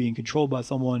like he's being controlled by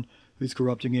someone who's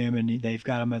corrupting him, and they've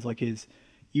got him as like his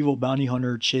evil bounty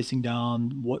hunter chasing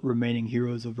down what remaining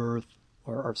heroes of Earth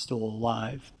are still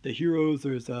alive. The heroes,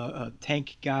 there's a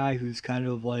tank guy who's kind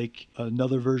of like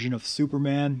another version of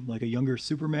Superman, like a younger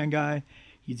Superman guy.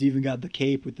 He's even got the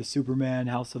cape with the Superman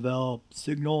House of L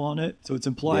signal on it. So it's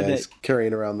implied that he's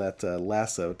carrying around that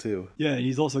lasso too. Yeah, and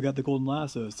he's also got the golden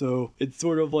lasso. So it's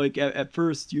sort of like at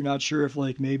first you're not sure if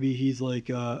like maybe he's like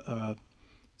a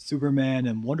Superman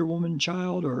and Wonder Woman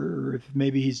child, or if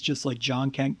maybe he's just like John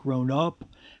Kent grown up.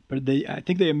 But I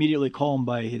think they immediately call him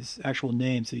by his actual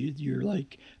name, so you're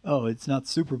like, oh, it's not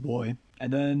Superboy.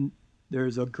 And then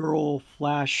there's a girl,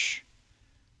 Flash,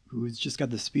 who's just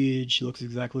got the speed. She looks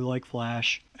exactly like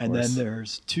Flash. And then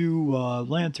there's two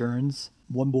lanterns,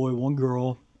 one boy, one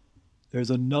girl. There's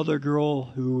another girl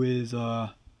who is she's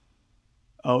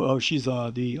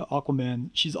the Aquaman.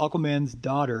 She's Aquaman's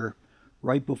daughter.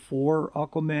 Right before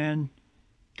Aquaman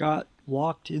got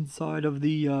locked inside of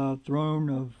the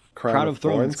throne of Crown of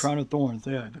Thorns. Crown of Thorns.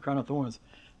 Yeah, the Crown of Thorns.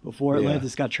 Before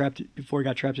Atlantis got trapped. Before he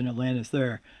got trapped in Atlantis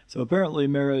there. So apparently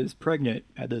Mera is pregnant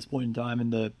at this point in time in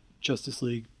the Justice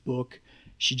League book.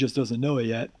 She just doesn't know it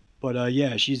yet. But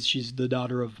yeah, she's the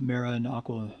daughter of Mera and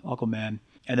Aquaman.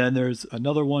 And then there's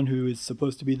another one who is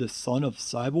supposed to be the son of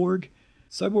Cyborg.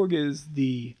 Cyborg is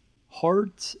the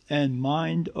heart and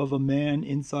mind of a man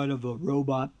inside of a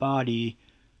robot body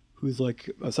who's like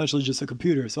essentially just a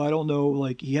computer. So I don't know,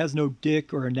 like he has no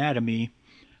dick or anatomy.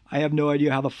 I have no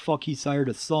idea how the fuck he sired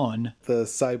a son. The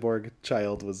cyborg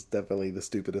child was definitely the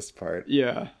stupidest part.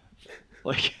 Yeah.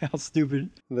 Like how stupid.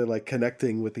 They're like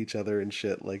connecting with each other and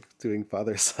shit, like doing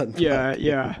father-son.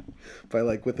 Yeah. By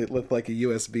like with like a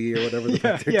USB or whatever the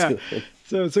fuck they're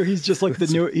doing. So he's just like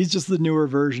the newer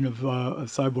version of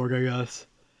Cyborg, I guess.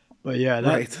 But yeah,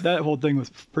 that whole thing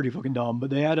was pretty fucking dumb. But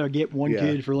they had to get one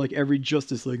kid for like every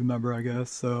Justice League member, I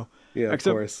guess. So yeah, except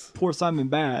of course. Poor Simon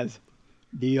Baz,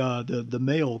 the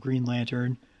male Green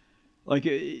Lantern. Like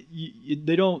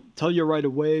they don't tell you right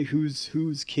away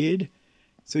whose kid.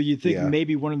 So you think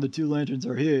maybe one of the two lanterns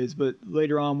are his, but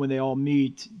later on when they all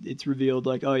meet, it's revealed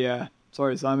like, oh yeah,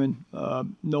 sorry Simon,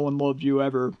 no one loved you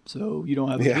ever, so you don't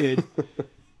have a kid.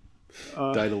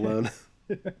 Died alone.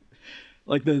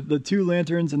 Like the two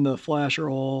lanterns and the Flash are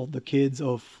all the kids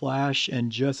of Flash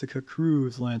and Jessica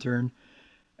Cruz Lantern.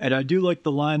 And I do like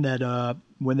the line that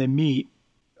when they meet,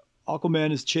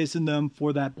 Aquaman is chasing them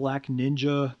for that black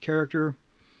ninja character.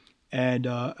 And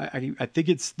I think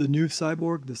it's the new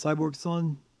Cyborg, the Cyborg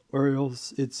son, or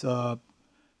else it's the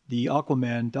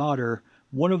Aquaman daughter.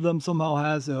 One of them somehow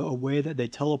has a way that they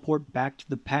teleport back to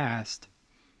the past.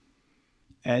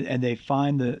 And they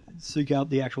seek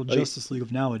out the actual Justice League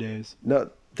of nowadays.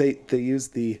 No, they use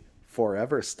the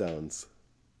Forever Stones.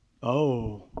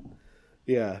 Oh.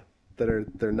 Yeah,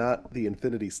 they're not the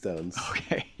Infinity Stones.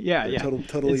 Okay, yeah.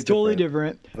 Totally it's totally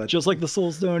different. But just like the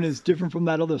Soul Stone is different from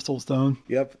that other Soul Stone.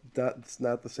 Yep, it's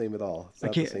not the same at all. It's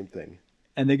not the same thing.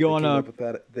 And they came up with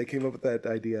that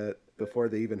idea before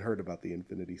they even heard about the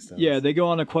Infinity Stones. Yeah, they go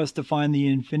on a quest to find the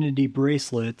Infinity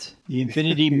Bracelet, the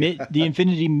Infinity the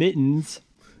Infinity Mittens.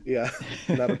 Yeah,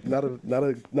 not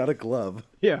a glove.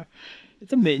 Yeah,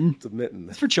 it's a mitten. It's a mitten.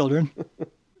 It's for children.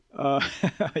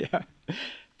 Yeah,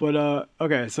 but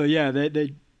okay, so yeah,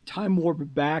 they time warp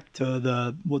back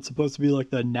to what's supposed to be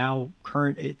like the now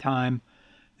current time,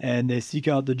 and they seek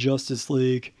out the Justice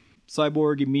League.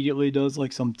 Cyborg immediately does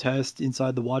like some test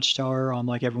inside the Watchtower on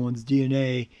like everyone's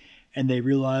DNA, and they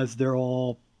realize they're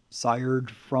all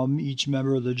sired from each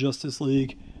member of the Justice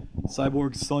League.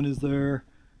 Cyborg's son is there.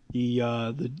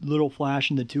 The little Flash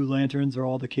and the two lanterns are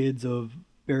all the kids of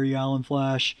Barry Allen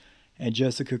Flash and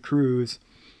Jessica Cruz.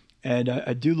 And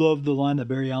I do love the line that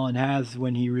Barry Allen has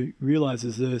when he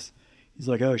realizes this. He's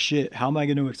like, oh shit, how am I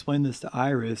going to explain this to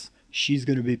Iris? She's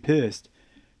going to be pissed.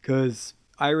 Because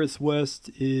Iris West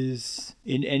is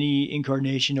in any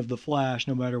incarnation of the Flash,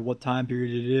 no matter what time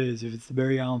period it is. If it's the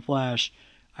Barry Allen Flash,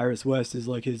 Iris West is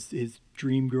like his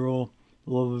dream girl,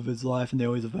 the love of his life, and they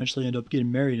always eventually end up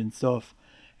getting married and stuff.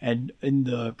 And in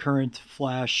the current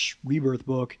Flash Rebirth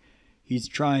book, he's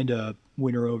trying to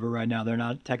win her over right now. They're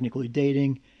not technically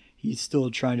dating. He's still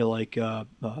trying to like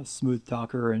smooth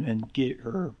talk her and get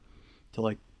her to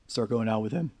like start going out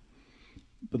with him.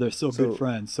 But they're still good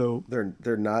friends. So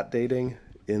they're not dating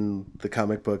in the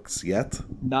comic books yet?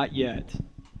 Not yet.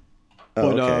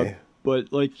 Oh, okay.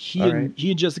 But like he and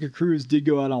Jessica Cruz did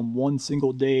go out on one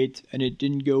single date, and it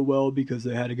didn't go well because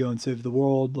they had to go and save the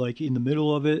world like in the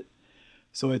middle of it.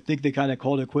 So I think they kind of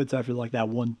called it quits after like that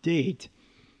one date.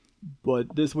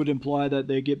 But this would imply that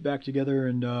they get back together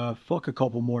and fuck a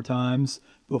couple more times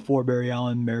before Barry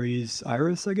Allen marries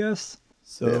Iris, I guess.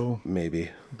 So yeah, maybe.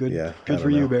 Good, yeah, good for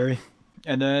you, Barry.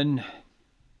 And then,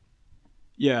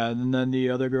 yeah, and then the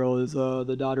other girl is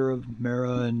the daughter of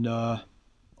Mera and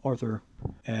Arthur.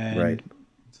 Right. And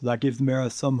so that gives Mara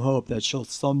some hope that she'll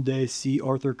someday see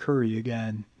Arthur Curry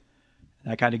again.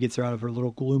 That kind of gets her out of her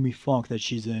little gloomy funk that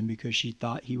she's in because she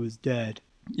thought he was dead.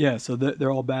 Yeah, so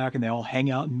they're all back and they all hang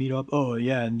out and meet up. Oh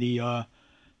yeah, and the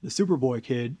Superboy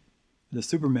kid, the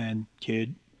Superman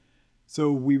kid.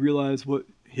 So we realize what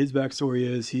his backstory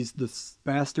is. He's the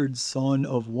bastard son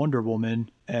of Wonder Woman,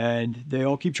 and they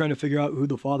all keep trying to figure out who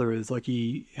the father is. Like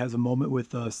he has a moment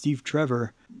with Steve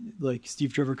Trevor. Like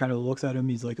Steve Trevor kind of looks at him.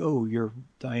 He's like, "Oh, you're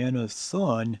Diana's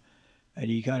son," and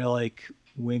he kind of like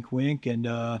wink, wink, and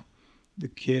the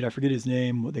kid, I forget his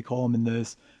name, what they call him in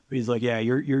this, but he's like, "Yeah,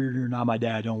 you're not my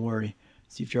dad. Don't worry."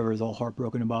 Steve Trevor is all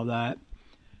heartbroken about that.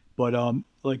 But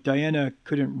like Diana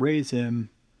couldn't raise him,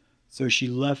 so she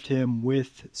left him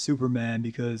with Superman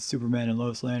because Superman and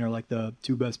Lois Lane are like the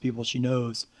two best people she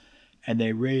knows, and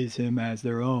they raise him as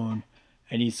their own.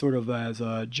 And he's sort of as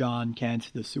John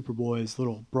Kent, the Superboy's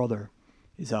little brother,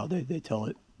 is how they tell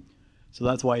it. So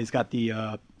that's why he's got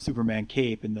the Superman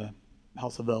cape and the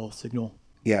House of L signal.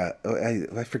 Yeah,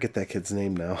 I forget that kid's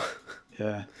name now.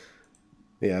 Yeah.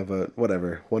 Yeah, but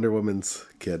whatever. Wonder Woman's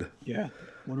kid. Yeah.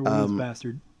 Wonder Woman's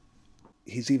bastard.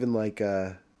 He's even like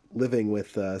living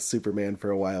with Superman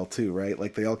for a while too, right?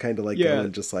 Like they all kind of like go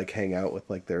and just like hang out with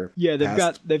like their they've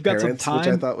got parents, some time, which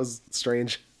I thought was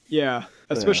strange. Yeah,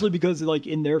 especially because like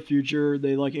in their future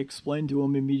they like explain to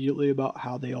him immediately about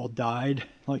how they all died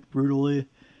like brutally,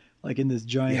 like in this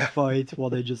giant fight while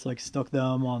they just like stuck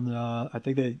them on I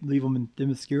think they leave them in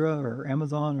Themyscira or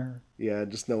Amazon or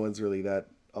just no one's really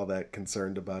all that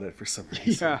concerned about it for some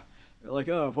reason. Yeah. They're like,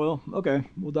 oh, well, okay.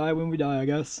 We'll die when we die, I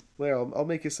guess. Well, I'll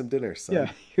make you some dinner, son.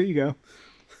 Yeah, here you go.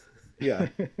 Yeah.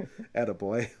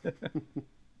 Attaboy.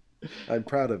 I'm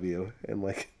proud of you. And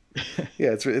like,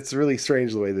 yeah, it's really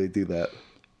strange the way they do that.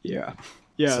 Yeah.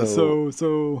 Yeah,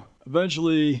 so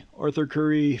eventually Arthur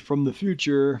Curry from the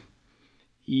future,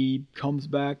 he comes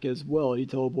back as well. He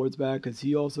teleports back because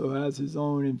he also has his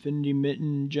own Infinity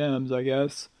Mitten gems, I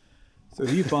guess. So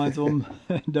he finds them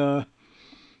and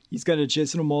he's kind of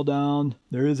chasing them all down.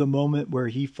 There is a moment where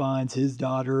he finds his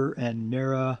daughter and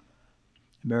Mara.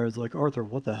 And Mara's like, "Arthur,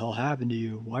 what the hell happened to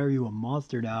you? Why are you a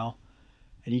monster now?"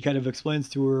 And he kind of explains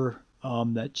to her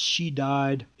that she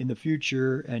died in the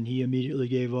future and he immediately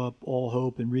gave up all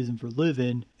hope and reason for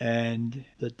living. And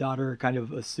the daughter kind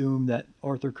of assumed that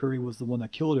Arthur Curry was the one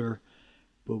that killed her.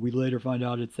 But we later find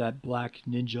out it's that black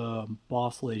ninja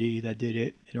boss lady that did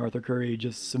it. And Arthur Curry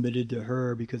just submitted to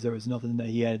her because there was nothing that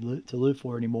he had to live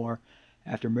for anymore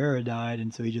after Mara died.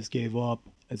 And so he just gave up.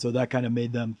 And so that kind of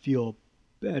made them feel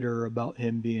better about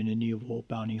him being an evil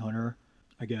bounty hunter,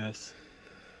 I guess.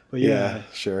 But yeah,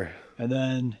 sure. And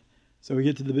then, so we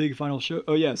get to the big final show.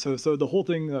 Oh yeah, so the whole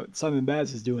thing that Simon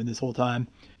Baz is doing this whole time,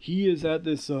 he is at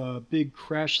this big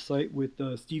crash site with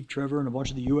Steve Trevor and a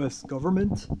bunch of the U.S.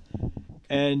 government.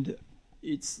 And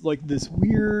it's like this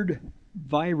weird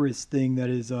virus thing that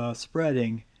is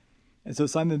spreading. And so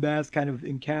Simon Baz kind of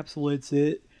encapsulates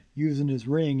it using his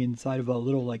ring inside of a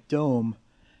little like dome.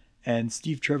 And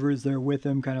Steve Trevor is there with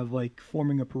him, kind of like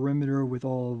forming a perimeter with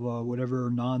all of whatever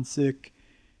non-sick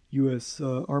U.S.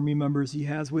 Army members he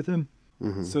has with him.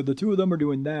 Mm-hmm. So the two of them are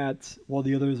doing that while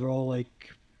the others are all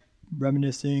like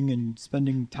reminiscing and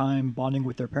spending time bonding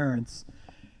with their parents.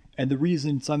 And the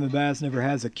reason Simon Baz never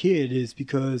has a kid is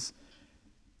because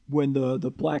when the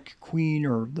Black Queen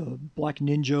or the Black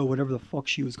Ninja, whatever the fuck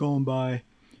she was going by,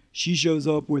 she shows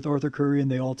up with Arthur Curry and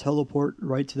they all teleport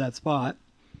right to that spot.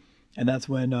 And that's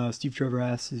when Steve Trevor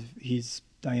asks if he's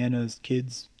Diana's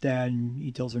kid's dad, and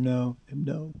he tells her no, him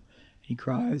no. And he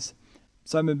cries.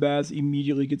 Simon Baz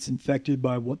immediately gets infected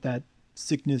by what that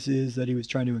sickness is that he was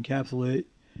trying to encapsulate.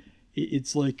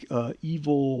 It's like an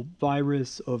evil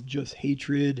virus of just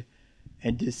hatred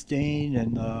and disdain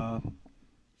and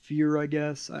fear, I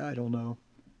guess. I don't know.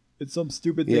 It's some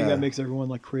stupid thing that makes everyone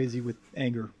like crazy with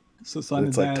anger. So Simon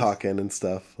Baz, like talking and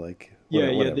stuff, like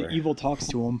whatever. The evil talks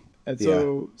to him, and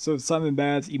so Simon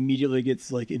Baz immediately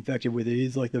gets like infected with it.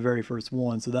 He's like the very first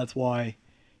one, so that's why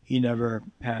he never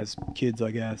has kids,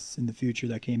 I guess, in the future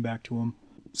that came back to him.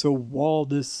 So while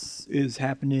this is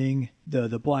happening,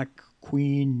 the Black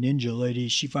Queen Ninja lady,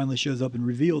 she finally shows up and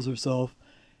reveals herself,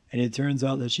 and it turns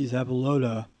out that she's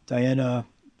Hippolyta, Diana's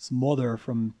mother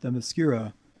from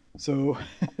Themyscira. So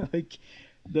like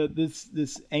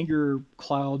this anger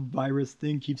cloud virus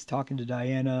thing keeps talking to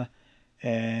Diana,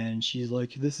 and she's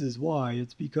like, "This is why.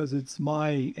 It's because it's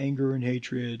my anger and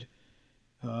hatred,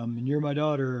 and you're my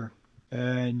daughter."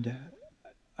 And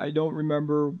I don't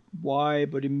remember why,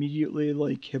 but immediately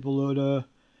like Hippolyta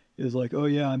is like, "Oh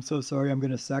yeah, I'm so sorry. I'm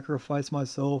going to sacrifice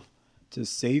myself to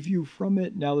save you from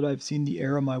it now that I've seen the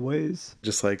error of my ways.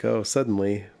 Just like, oh,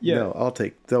 suddenly, Yeah. no,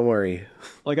 don't worry.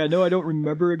 Like, I know I don't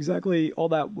remember exactly all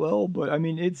that well, but I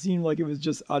mean, it seemed like it was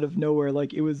just out of nowhere.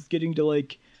 Like, it was getting to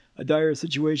like a dire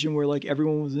situation where like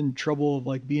everyone was in trouble of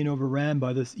like being overran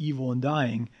by this evil and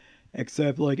dying,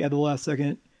 except like at the last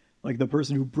second, like the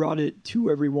person who brought it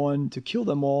to everyone to kill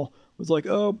them all was like,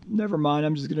 oh, never mind,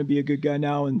 I'm just gonna be a good guy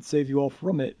now and save you all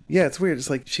from it. Yeah, it's weird.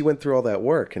 It's like she went through all that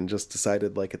work and just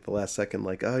decided, like at the last second,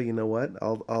 like, oh, you know what?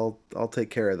 I'll take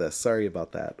care of this. Sorry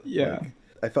about that. Yeah. Like,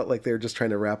 I felt like they were just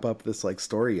trying to wrap up this like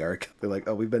story arc. They're like,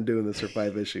 oh, we've been doing this for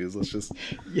 5 issues. Let's just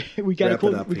we gotta wrap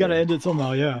it up we gotta here. end it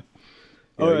somehow. Yeah.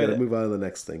 Yeah, we gotta move on to the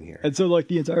next thing here. And so like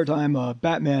the entire time,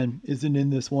 Batman isn't in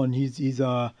this one.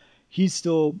 He's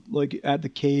still like at the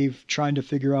cave trying to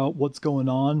figure out what's going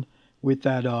on with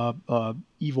that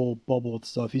evil bubble and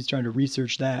stuff. He's trying to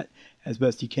research that as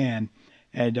best he can.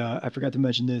 And I forgot to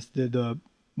mention this: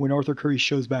 when Arthur Curry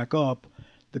shows back up,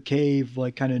 the cave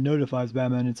like kind of notifies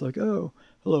Batman. It's like, oh,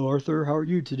 hello Arthur, how are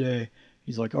you today?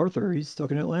 He's like, Arthur, he's stuck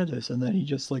in Atlantis, and then he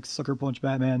just like sucker punch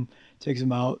Batman, takes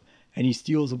him out, and he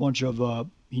steals a bunch of.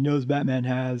 He knows Batman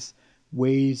has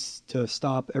ways to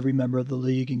stop every member of the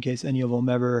League in case any of them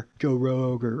ever go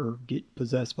rogue or get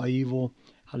possessed by evil.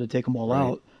 How to take them all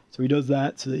out. So he does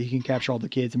that so that he can capture all the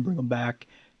kids and bring them back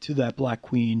to that Black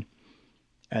Queen.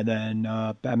 And then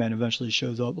Batman eventually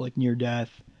shows up like near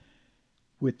death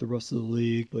with the rest of the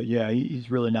League. But yeah, he's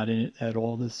really not in it at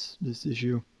all this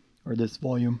issue or this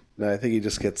volume. No, I think he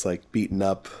just gets like beaten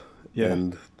up,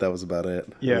 and that was about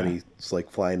it. Yeah. And then he's like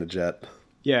flying a jet.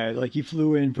 Yeah, like he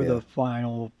flew in for the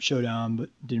final showdown, but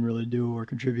didn't really do or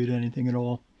contribute anything at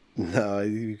all. No,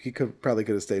 he probably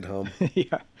could have stayed home.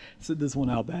 Yeah, sit this one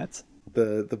out, Bats.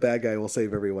 The bad guy will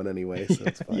save everyone anyway, so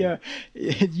it's fine. Yeah,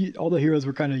 all the heroes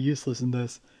were kind of useless in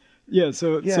this. Yeah,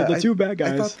 so the two bad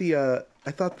guys.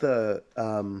 I thought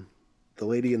the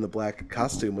lady in the black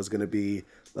costume was going to be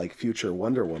like future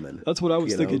Wonder Woman. That's what I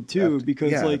was thinking too,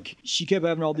 because yeah. like she kept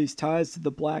having all these ties to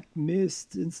the Black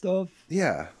Mist and stuff.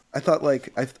 Yeah, I thought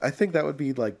like I think that would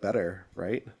be like better,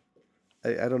 right?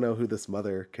 I don't know who this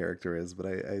mother character is, but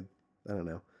I don't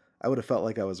know. I would have felt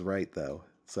like I was right though,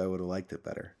 so I would have liked it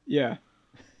better. Yeah.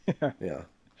 Yeah.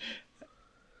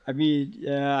 I mean,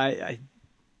 yeah,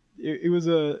 it was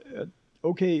a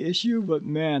okay issue, but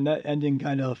man, that ending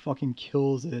kind of fucking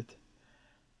kills it.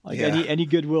 Like any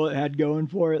goodwill it had going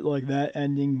for it, like that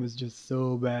ending was just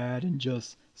so bad and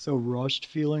just so rushed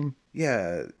feeling.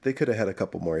 Yeah, they could have had a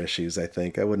couple more issues, I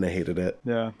think. I wouldn't have hated it.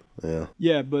 Yeah. Yeah.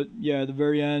 Yeah, but yeah, at the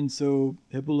very end, so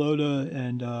Hippolyta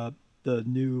and the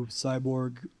new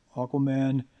cyborg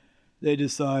Aquaman, they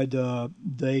decide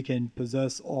they can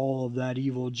possess all of that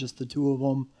evil, just the two of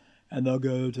them, and they'll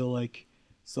go to like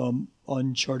some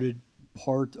uncharted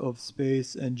part of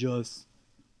space and just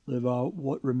live out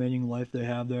what remaining life they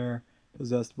have there,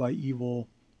 possessed by evil,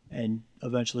 and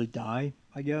eventually die,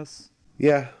 I guess.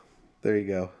 Yeah, there you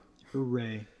go.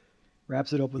 Hooray.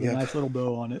 Wraps it up with a nice little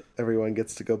bow on it. Everyone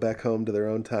gets to go back home to their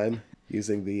own time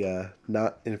using the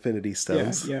not Infinity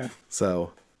Stones. Yeah.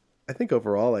 So I think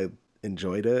overall I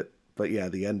enjoyed it, but yeah,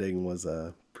 the ending was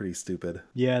pretty stupid.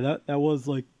 Yeah, that was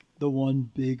like the one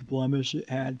big blemish it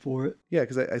had for it. Yeah,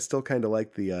 because I still kind of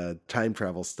like the time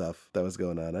travel stuff that was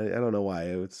going on. I don't know why.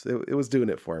 It was doing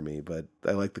it for me, but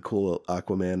I like the cool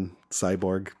Aquaman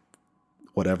cyborg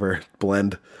whatever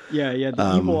blend. Yeah,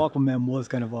 the evil Aquaman was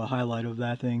kind of a highlight of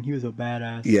that thing. He was a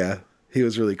badass. Yeah, he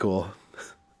was really cool.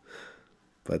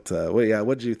 But well, yeah,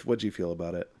 what'd you feel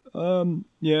about it?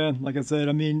 Yeah, like I said,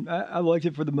 I mean, I liked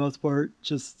it for the most part.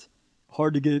 Just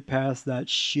hard to get past that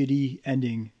shitty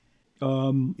ending.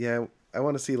 Yeah, I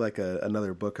want to see like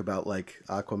another book about like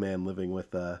Aquaman living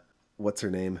with what's her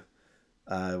name,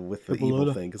 with the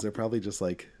evil thing, because they're probably just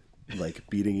like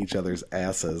beating each other's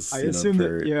asses. I assume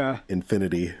for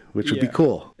infinity, which would be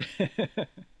cool.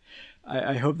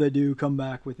 I hope they do come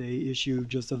back with a issue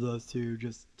just of those two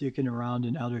just dicking around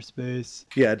in outer space.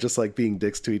 Yeah, just like being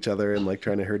dicks to each other and like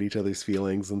trying to hurt each other's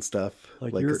feelings and stuff,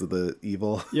 like because of the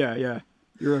evil. Yeah.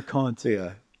 You're a cunt.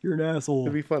 Yeah. You're an asshole.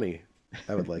 It'd be funny.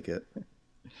 I would like it.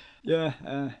 Yeah,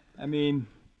 I mean,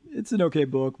 it's an okay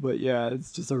book, but yeah,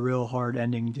 it's just a real hard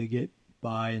ending to get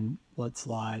by and let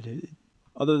slide.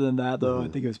 Other than that, though, I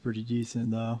think it was pretty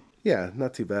decent, though. Yeah,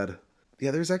 not too bad.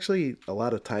 Yeah, there's actually a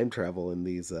lot of time travel in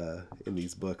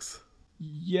these books.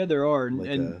 Yeah, there are,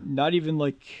 and not even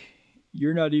like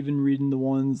you're not even reading the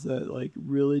ones that like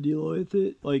really deal with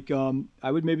it. Like,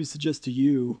 I would maybe suggest to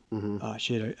you. I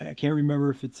can't remember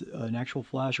if it's an actual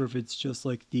Flash or if it's just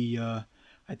like the.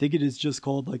 I think it is just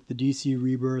called like the DC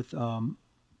Rebirth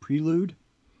Prelude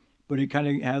but it kind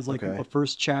of has like Okay. a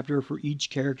first chapter for each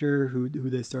character who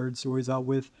they started stories out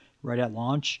with right at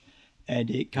launch, and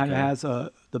it kind of Okay. has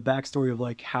the backstory of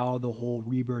like how the whole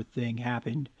rebirth thing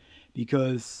happened,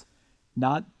 because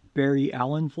not Barry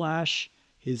Allen Flash,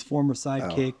 his former Oh.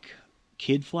 sidekick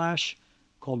Kid Flash,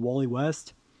 called Wally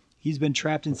West, he's been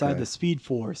trapped inside the Okay. Speed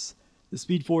Force. The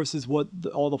Speed Force is what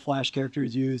all the Flash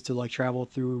characters use to like travel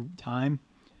through time.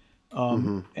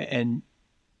 Mm-hmm. And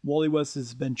Wally West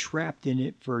has been trapped in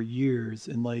it for years,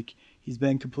 and like he's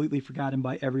been completely forgotten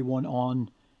by everyone on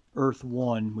Earth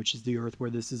One, which is the Earth where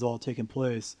this is all taking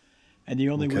place. And the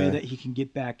only way Okay. that he can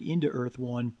get back into Earth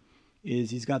One is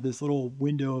he's got this little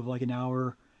window of like an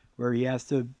hour where he has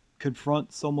to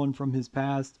confront someone from his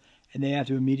past, and they have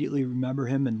to immediately remember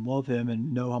him and love him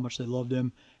and know how much they loved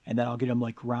him, and that'll get him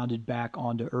like grounded back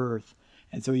onto Earth.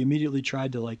 And so he immediately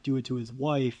tried to like do it to his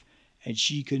wife, and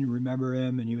she couldn't remember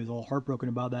him, and he was all heartbroken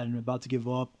about that and about to give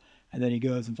up. And then he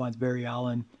goes and finds Barry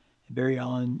Allen, and Barry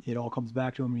Allen, it all comes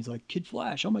back to him, and he's like, Kid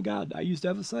Flash, oh my God, I used to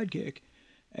have a sidekick.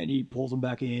 And he pulls him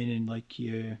back in, and like,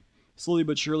 yeah, slowly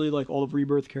but surely, like all of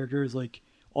Rebirth characters, like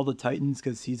all the Titans,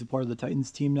 because he's a part of the Titans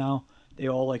team now, they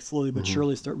all like slowly but Mm-hmm.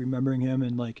 surely start remembering him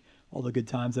and like all the good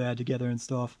times they had together and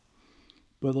stuff.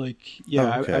 But like, yeah, Oh,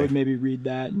 I okay. would maybe read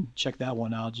that and check that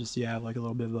one out, just yeah, have like a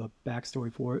little bit of a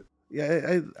backstory for it.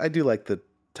 Yeah, I do like the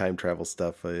time travel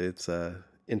stuff. It's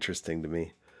interesting to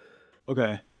me.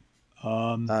 Okay,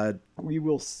 Uh, we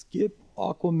will skip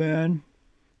Aquaman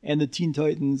and the Teen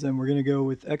Titans, and we're gonna go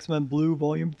with X Men Blue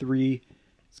Volume 3.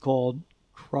 It's called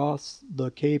Cross the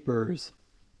Capers.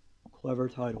 Clever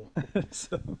title.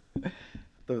 So,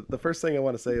 the first thing I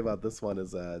want to say about this one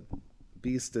is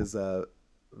Beast is a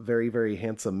very very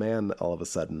handsome man all of a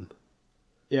sudden.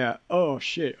 yeah. Oh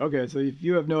shit. Okay. So if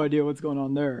you have no idea what's going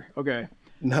on there, okay.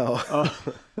 No. Uh,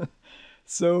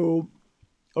 so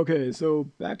okay. So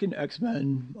back in X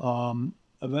Men,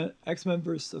 X Men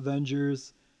versus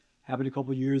Avengers happened a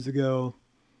couple years ago.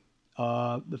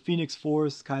 The Phoenix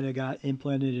Force kind of got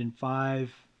implanted in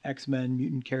five X Men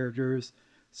mutant characters.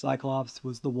 Cyclops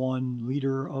was the one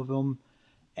leader of them,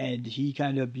 and he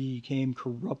kind of became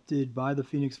corrupted by the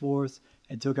Phoenix Force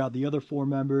and took out the other four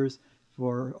members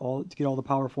for all to get all the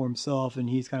power for himself. And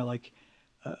he's kind of like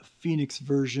a Phoenix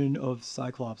version of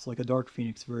Cyclops, like a Dark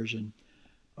Phoenix version.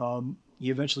 He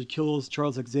eventually kills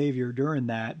Charles Xavier during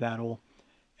that battle,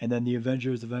 and then the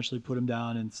Avengers eventually put him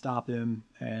down and stop him,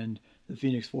 and the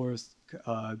Phoenix Force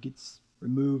gets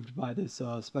removed by this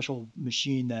special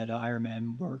machine that Iron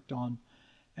Man worked on,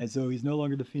 and so he's no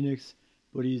longer the Phoenix,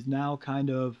 but he's now kind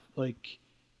of like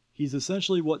he's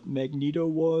essentially what Magneto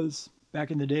was back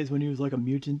in the days when he was like a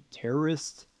mutant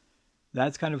terrorist.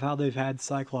 That's kind of how they've had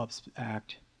Cyclops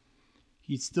act.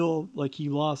 He's still like he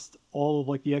lost all of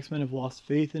like the X Men have lost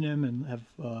faith in him and have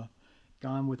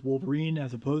gone with Wolverine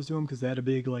as opposed to him because they had a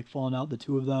big like falling out the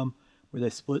two of them where they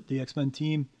split the X Men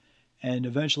team, and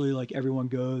eventually like everyone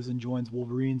goes and joins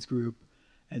Wolverine's group,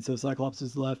 and so Cyclops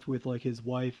is left with like his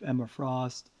wife Emma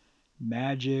Frost,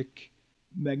 Magic,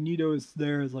 Magneto is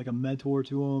there as like a mentor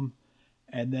to him,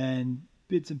 and then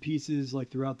bits and pieces like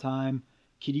throughout time.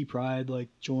 Kitty Pryde like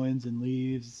joins and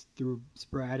leaves through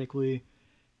sporadically,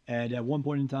 and at one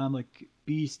point in time, like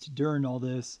Beast during all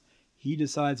this, he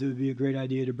decides it would be a great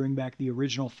idea to bring back the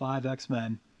original five X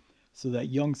Men so that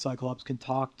young Cyclops can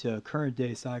talk to current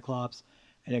day Cyclops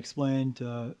and explain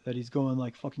that he's going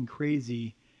like fucking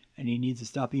crazy and he needs to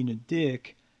stop being a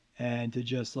dick and to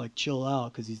just like chill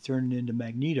out because he's turning into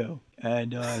Magneto.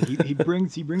 And he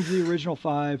brings the original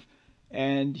five,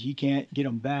 and he can't get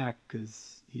them back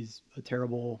because he's a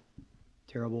terrible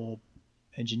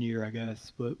engineer, I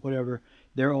guess. But whatever,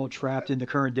 they're all trapped in the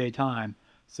current day time.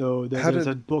 So how there's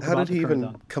a did book how about did the he current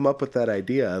even time. come up with that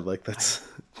idea? Like I don't, that's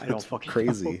I don't that's fucking know.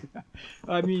 crazy.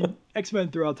 I mean, X Men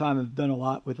throughout time have done a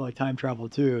lot with like time travel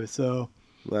too. So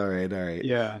All right, all right.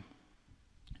 yeah,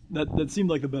 that seemed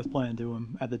like the best plan to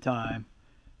him at the time.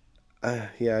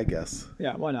 Yeah, I guess.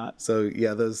 Yeah, why not? So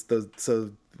yeah, those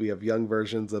so we have young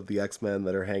versions of the X Men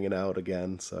that are hanging out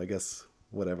again. So I guess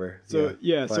whatever. So Yeah,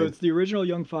 yeah, so fine. it's the original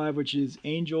Young Five, which is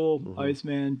Angel, Hmm.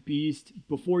 Iceman, Beast,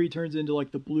 before he turns into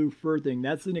like the blue fur thing.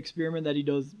 That's an experiment that he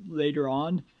does later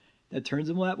on that turns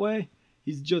him that way.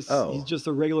 He's Oh, just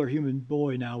a regular human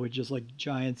boy now with just like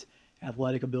giant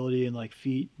athletic ability and like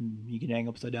feet, and he can hang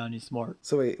upside down. And he's smart.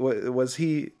 so wait, was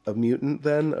he a mutant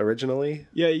then originally?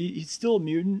 Yeah, he's still a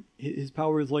mutant. His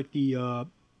power is like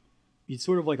he's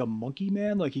sort of like a monkey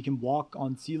man. Like he can walk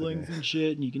on Okay, ceilings and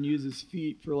shit, and he can use his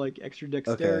feet for like extra okay,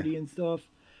 dexterity and stuff.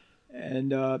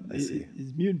 And I see.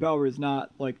 his mutant power is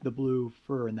not like the blue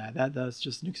fur and that's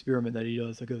just an experiment that he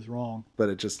does that goes wrong. But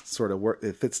it just sort of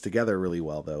it fits together really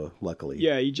well, though. Luckily,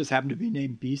 Yeah, he just happened to be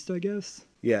named Beast, I guess.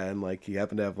 yeah, and like he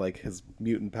happened to have like his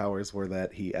mutant powers were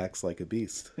that he acts like a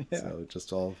beast, Yeah, so it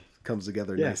just all comes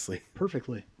together yeah, nicely.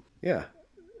 perfectly. Yeah.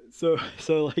 So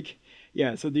like,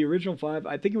 yeah. So the original five,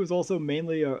 I think it was also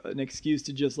mainly an excuse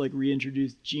to just like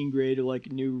reintroduce Jean Grey to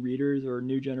like new readers or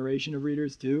new generation of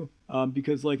readers too,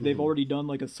 because like they've Hmm. already done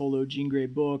like a solo Jean Grey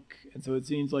book, and so it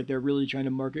seems like they're really trying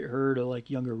to market her to like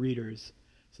younger readers.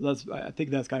 So I think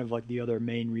that's kind of like the other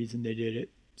main reason they did it.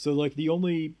 So like the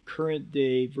only current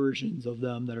day versions of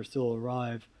them that are still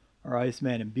alive are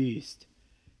Iceman and Beast.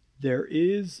 There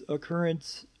is a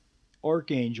current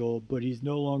Archangel, but he's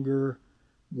no longer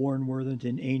Warren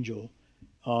Worthington Angel.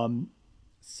 Um,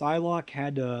 Psylocke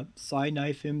had to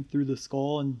knife him through the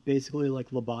skull and basically like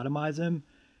lobotomize him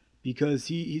because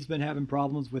he's been having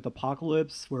problems with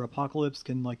Apocalypse, where Apocalypse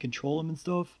can like control him and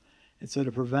stuff. And so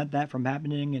to prevent that from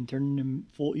happening and turning him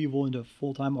full evil into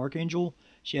full time Archangel,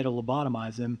 she had to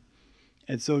lobotomize him.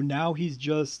 And so now he's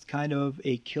just kind of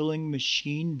a killing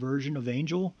machine version of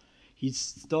Angel. He's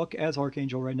stuck as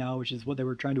Archangel right now, which is what they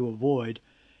were trying to avoid.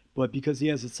 But because he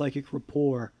has a psychic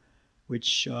rapport,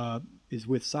 which is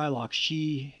with Psylocke,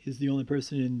 she is the only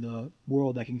person in the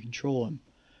world that can control him.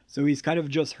 So he's kind of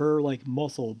just her like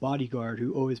muscle bodyguard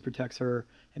who always protects her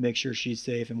and makes sure she's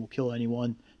safe and will kill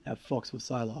anyone that fucks with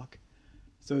Psylocke.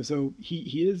 So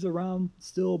he is around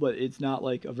still, but it's not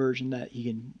like a version that he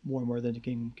can more than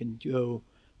can go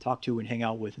talk to and hang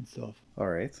out with and stuff. All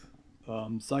right.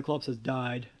 Cyclops has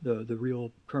died. The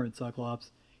real current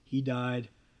Cyclops, he died.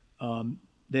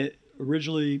 That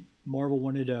originally Marvel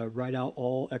wanted to write out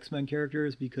all X-Men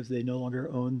characters because they no longer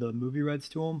owned the movie rights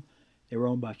to them. They were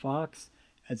owned by Fox.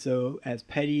 And so, as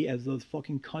petty as those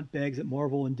fucking cunt bags at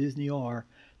Marvel and Disney are,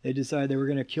 they decided they were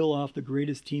going to kill off the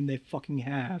greatest team they fucking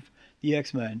have, the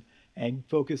X-Men, and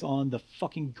focus on the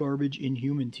fucking garbage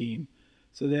Inhuman team.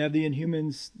 So they have the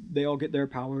Inhumans, they all get their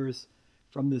powers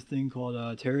from this thing called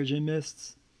Terrigen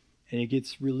Mists, and it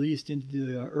gets released into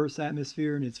the Earth's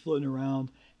atmosphere and it's floating around,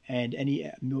 and any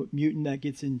mutant that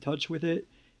gets in touch with it,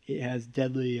 it has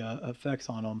deadly effects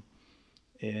on them.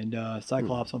 And Hmm.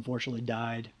 Cyclops unfortunately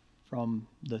died from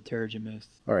the Terrigen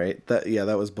Mists. All right. That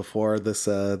was before this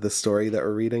story that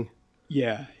we're reading.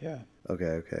 Yeah, yeah. Okay,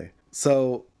 okay.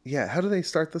 So yeah, how do they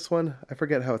start this one? I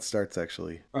forget how it starts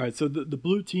actually. All right, so the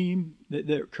blue team,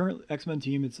 the current X-Men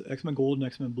team, it's X-Men Gold and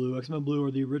X-Men Blue. X-Men Blue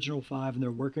are the original five, and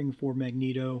they're working for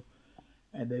Magneto.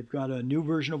 And they've got a new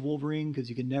version of Wolverine because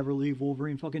you can never leave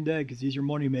Wolverine fucking dead because he's your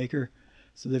moneymaker.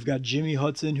 So they've got Jimmy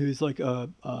Hudson, who's like a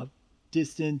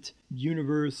distant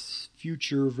universe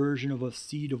future version of a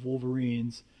seed of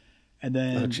Wolverines. And Oh,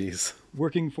 then jeez.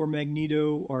 working for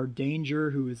Magneto are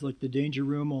Danger, who is like the Danger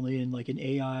Room, only in like an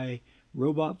AI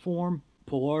robot form.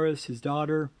 Polaris, his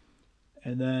daughter,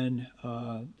 and then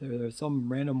there's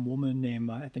some random woman named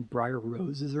I think Briar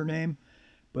Rose is her name,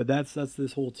 but that's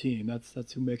this whole team.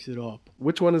 That's who makes it up.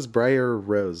 Which one is Briar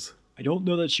Rose? I don't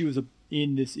know that she was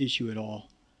in this issue at all,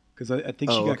 because I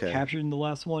think she Oh, got okay. captured in the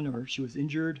last one or she was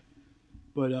injured.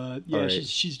 But All yeah, right.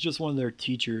 she's just one of their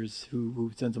teachers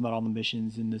who sends them out on the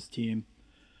missions in this team.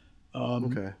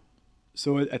 Okay.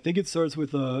 So I think it starts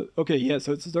with okay, yeah,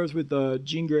 so it starts with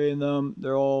Jean Grey and them.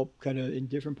 They're all kind of in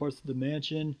different parts of the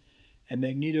mansion, and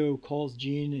Magneto calls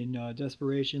Jean in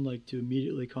desperation, like to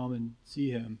immediately come and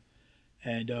see him.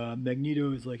 And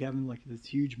Magneto is like having like this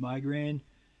huge migraine,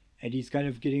 and he's kind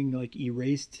of getting like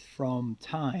erased from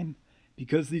time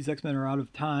because these X-Men are out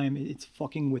of time. It's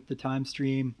fucking with the time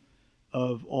stream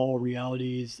of all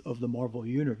realities of the Marvel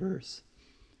universe.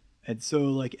 And so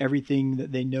like everything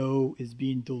that they know is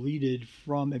being deleted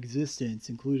from existence,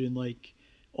 including like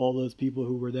all those people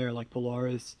who were there, like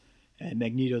Polaris and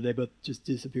Magneto. They both just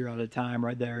disappear out of time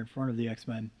right there in front of the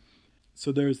X-Men.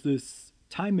 So there's this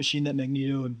time machine that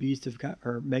Magneto and Beast have got,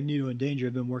 or Magneto and Danger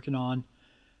have been working on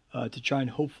to try and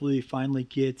hopefully finally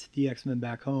get the X-Men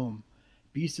back home.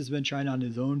 Beast has been trying on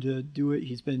his own to do it.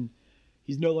 He's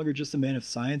no longer just a man of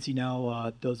science. He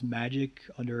now does magic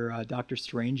under Doctor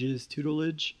Strange's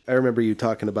tutelage. I remember you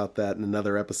talking about that in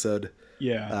another episode.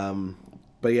 Yeah, Um,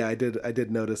 but yeah, I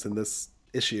did notice in this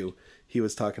issue he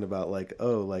was talking about like,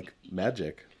 oh, like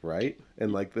magic, right?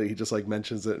 And like he just like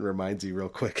mentions it and reminds you real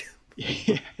quick.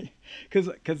 yeah,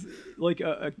 because like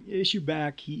a issue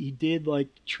back, he did like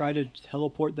try to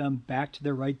teleport them back to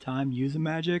their right time using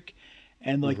magic,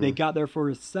 and like they Hmm. got there for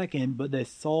a second, but they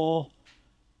saw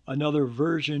another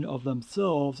version of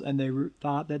themselves, and they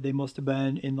thought that they must have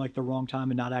been in like the wrong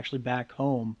time and not actually back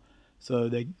home, so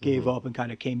they gave Hmm. up and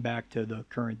kind of came back to the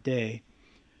current day.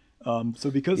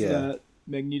 So because of Yeah. that,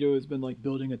 Magneto has been like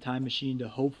building a time machine to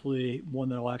hopefully one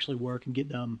that'll actually work and get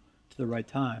them to the right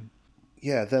time.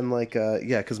 Yeah, then like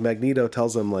yeah, because Magneto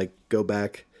tells him like go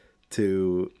back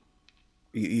to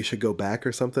you should go back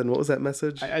or something. What was that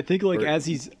message? I think like Or as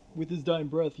he's with his dying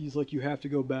breath, he's like, you have to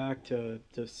go back to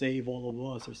save all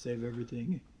of us or save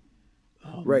everything.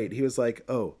 right, he was like,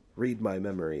 "Oh, read my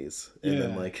memories," and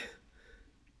then Yeah, like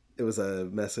it was a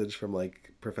message from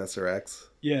like Professor X.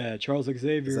 yeah, Charles Is that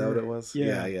what it Xavier. was? Yeah,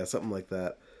 Yeah, yeah, something like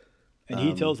that. and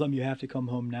he tells them you have to come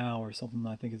home now or something.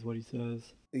 I think is what he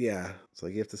says. Yeah, it's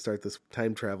like you have to start this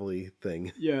time travel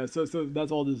thing. Yeah, so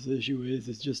that's all this issue is.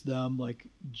 It's just them like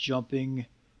jumping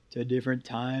to different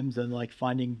times and like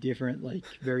finding different like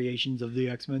variations of the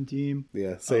X Men team.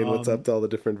 Yeah, saying what's up to all the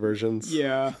different versions.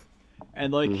 Yeah,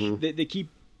 and like Mm-hmm. they keep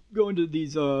going to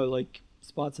these like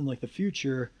spots in like the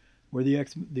future where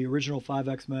the original five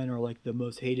X Men are like the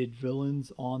most hated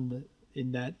villains on the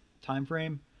in that time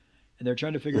frame, and they're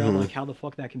trying to figure out Mm-hmm. like how the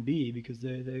fuck that can be because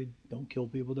they don't kill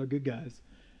people, they're good guys.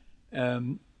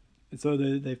 Um, and so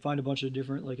they find a bunch of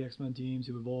different like X Men teams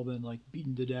who have all been like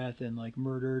beaten to death and like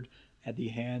murdered at the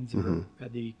hands or Mm-hmm.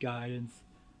 at the guidance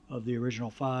of the original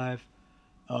five.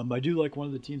 I do like one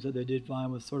of the teams that they did find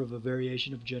was sort of a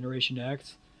variation of Generation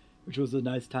X, which was a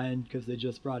nice tie-in because they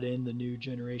just brought in the new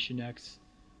Generation X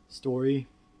story.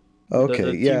 The Okay,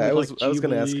 team yeah, with I was like I was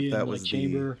gonna ask Jubilee if and that like was the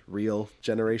Chamber. real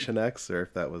Generation X or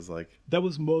if that was like That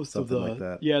was most of something like the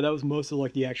that. yeah, that was most of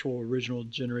like the actual original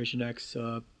Generation X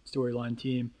storyline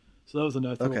team. So that was a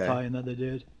nice little Okay, tie-in that they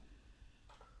did.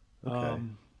 okay,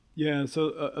 Yeah,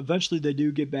 so eventually they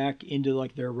do get back into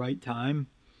like their right time,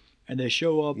 and they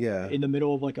show up yeah. in the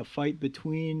middle of like a fight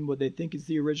between what they think is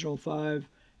the original five,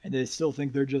 and they still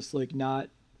think they're just like not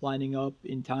lining up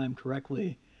in time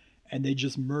correctly, and they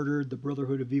just murdered the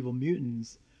Brotherhood of Evil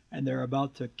Mutants, and they're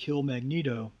about to kill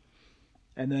Magneto,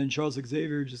 and then Charles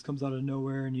Xavier just comes out of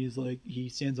nowhere, and he's like he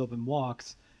stands up and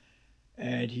walks,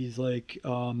 and he's like,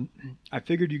 I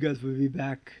figured you guys would be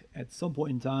back at some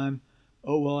point in time.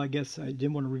 Oh well, I guess I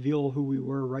didn't want to reveal who we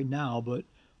were right now, but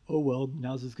oh well,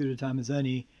 now's as good a time as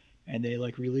any. And they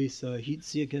like release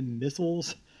heat-seeking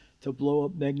missiles to blow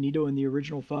up Magneto in the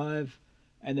original five,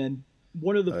 and then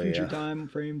one of the Oh future yeah. time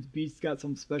frames, Beast got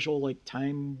some special like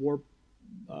time warp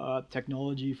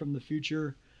technology from the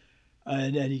future,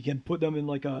 and he can put them in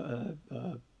like a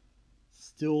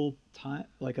still time,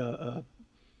 like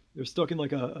they're stuck in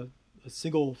like a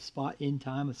single spot in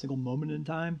time, a single moment in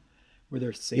time where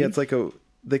they're Yeah, it's safe. like a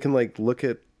they can like look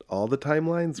at all the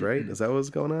timelines, right? Is that what's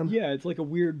going on? Yeah, it's like a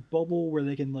weird bubble where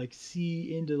they can like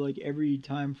see into like every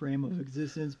time frame of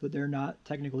existence, but they're not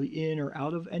technically in or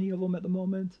out of any of them at the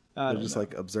moment. I They're don't just know.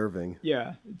 like observing.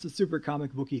 Yeah, it's a super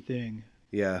comic booky thing.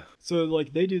 Yeah. So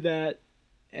like they do that,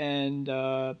 and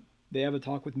they have a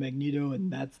talk with Magneto,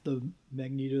 and that's the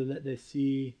Magneto that they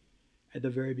see at the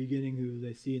very beginning, who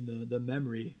they see in the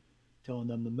memory, telling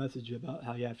them the message about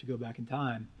how you have to go back in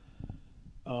time.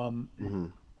 Um, Mm-hmm.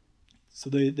 so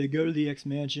they go to the X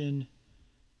Mansion,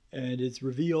 and it's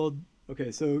revealed.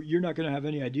 Okay, so you're not going to have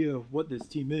any idea of what this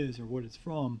team is or what it's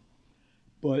from,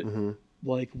 but Mm-hmm.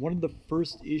 like one of the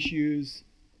first issues,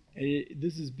 and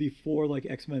this is before like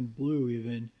X Men Blue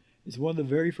even, is one of the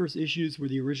very first issues where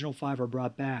the original five are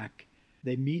brought back.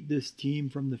 They meet this team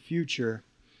from the future.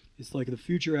 It's like the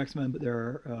future X Men, but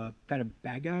they're kind of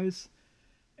bad guys,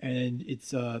 and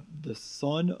it's the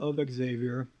son of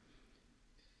Xavier.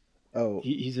 Oh,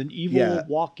 He's an evil yeah.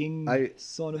 walking I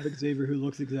son of Xavier who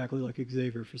looks exactly like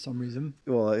Xavier for some reason.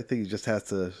 well, I think he just has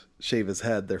to shave his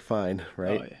head. They're fine, Oh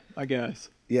right? yeah, I guess.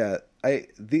 Yeah. I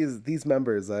these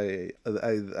members I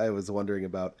was wondering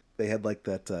about. They had like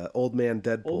that old man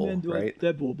Old Man Deadpool, right?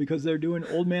 Deadpool because they're doing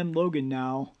Old Man Logan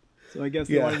now. So I guess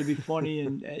they Yeah. wanted to be funny,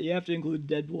 and you have to include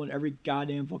Deadpool in every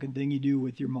goddamn fucking thing you do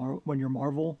with your when you're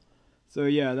Marvel. So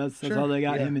yeah, that's how Sure. they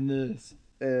got Yeah. him in this.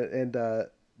 And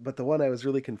but the one I was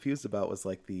really confused about was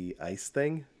like the ice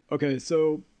thing Okay,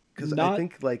 so because I not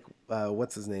think like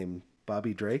what's his name,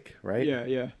 Bobby Drake, right? yeah,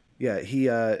 yeah. Yeah,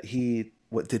 he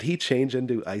what did he change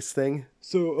into Ice Thing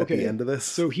So at the okay, end of this?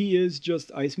 so he is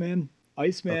just Iceman. Okay.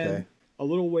 Iceman. A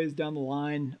little ways down the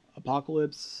line,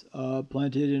 Apocalypse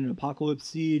planted an Apocalypse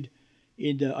seed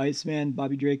into Iceman,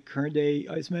 Bobby Drake, current day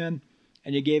Iceman,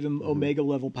 and it gave him Hmm. Omega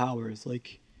level powers.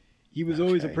 Like he was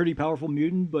always a Okay. pretty powerful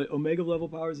mutant, but Omega level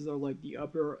powers are like the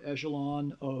upper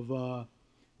echelon of.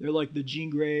 They're like the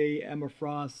Jean Grey, Emma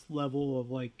Frost level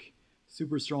of like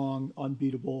super strong,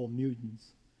 unbeatable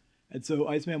mutants. And so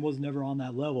Iceman was never on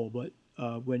that level, but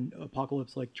when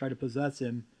Apocalypse like tried to possess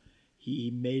him, he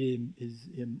made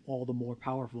him all the more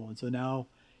powerful. And so now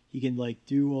he can like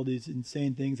do all these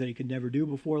insane things that he could never do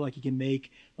before. Like he can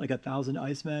make like 1,000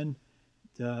 Icemen,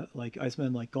 like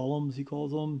Icemen like golems he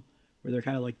calls them, where they're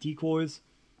kind of like decoys,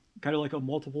 kind of like a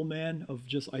multiple man of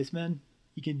just Icemen.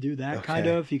 He can do that kind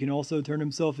Okay. of. He can also turn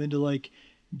himself into like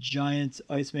giant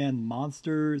Iceman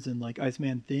monsters and like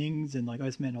Iceman things and like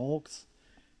Iceman Hulks.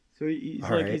 So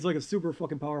All right. he's like a super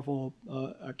fucking powerful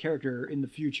character in the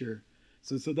future.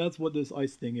 So that's what this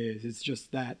ice thing is. It's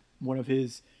just that one of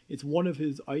his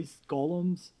ice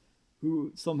golems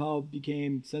who somehow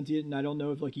became sentient, and I don't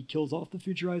know if like he kills off the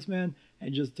future Iceman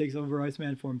and just takes over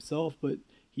Iceman for himself, but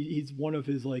he's one of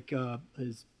his like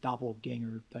his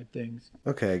doppelganger type things.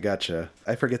 Okay, gotcha.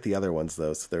 I forget the other ones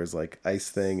though. So there's like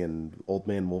Ice Thing and Old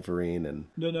Man Wolverine and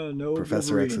No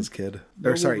Professor Wolverine. X's kid.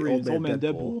 No Or sorry, Wolverine. Old It's Man Old Man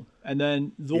Deadpool. Deadpool. And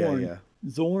then Yeah, Zorn. yeah.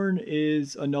 Zorn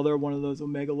is another one of those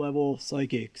Omega level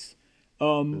psychics.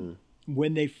 Hmm.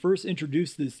 When they first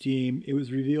introduced this team, it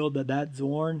was revealed that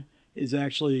Zorn is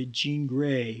actually Jean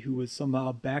Grey, who was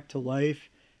somehow back to life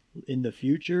in the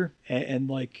future, and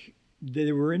like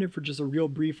they were in it for just a real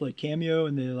brief like cameo,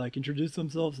 and they like introduced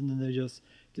themselves, and then they just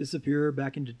disappear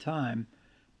back into time.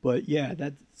 But yeah,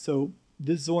 that so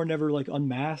this Zorn never like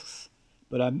unmasks,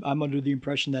 but I'm under the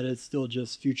impression that it's still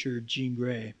just future Jean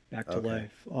Grey back to Okay.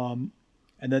 life.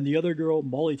 And then the other girl,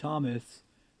 Molly Thomas,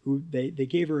 who they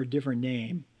gave her a different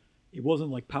name. It wasn't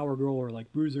like Power Girl or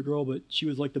like Bruiser Girl, but she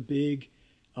was like the big,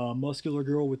 muscular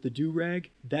girl with the do rag.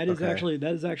 Okay.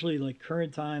 That is actually like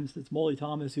current times. It's Molly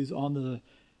Thomas who's on the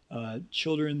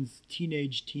children's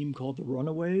teenage team called the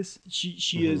Runaways. She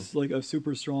Hmm. is like a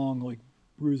super strong like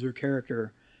Bruiser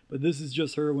character, but this is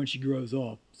just her when she grows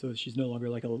up. So she's no longer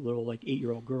like a little like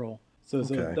 8-year-old girl. So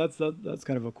Okay. that's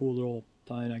kind of a cool little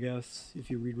tie-in, I guess, if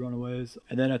you read Runaways.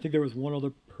 And then I think there was one other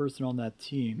person on that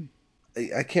team.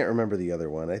 I can't remember the other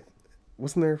one. I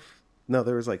wasn't there. No,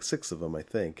 there was like six of them. I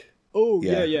think. Oh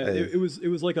Yeah. yeah. It was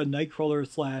like a Nightcrawler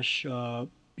slash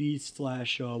Beast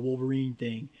slash Wolverine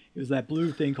thing. It was that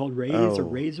blue thing called Raze or Oh.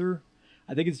 Razor.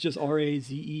 I think it's just Raze,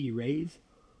 Raze.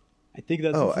 I think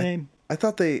that's Oh. its name. I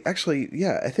thought they actually.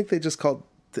 Yeah. I think they just called.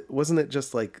 Wasn't it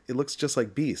just like it looks just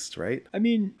like Beast, right? I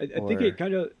mean, I think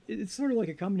Or it's sort of like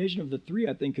a combination of the three.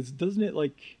 I think because doesn't it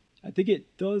like I think it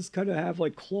does kind of have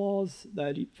like claws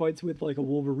that he fights with like a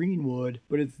Wolverine would,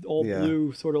 but it's all yeah.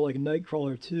 blue, sort of like a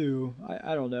Nightcrawler too.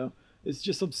 I don't know. It's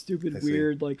just some I stupid see.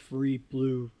 weird like free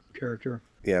blue character.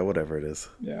 Yeah. Whatever it is.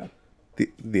 Yeah.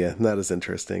 Yeah. Not as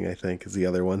interesting, I think, as the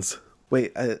other ones.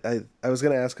 Wait. I was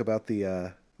gonna ask about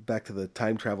the back to the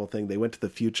time travel thing. They went to the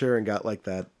future and got like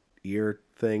that ear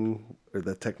thing or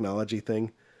the technology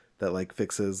thing that like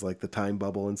fixes like the time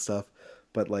bubble and stuff.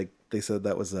 But like they said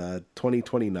that was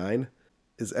 2029.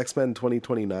 Is X-Men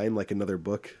 2029 like another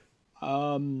book?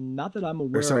 Not that I'm Or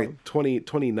aware sorry, of.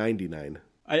 2099.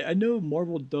 I know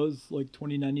Marvel does like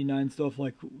 2099 stuff.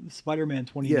 Like Spider-Man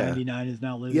Yeah. 2099 is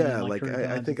now living in Yeah, like like current I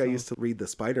times and think I stuff. used to read the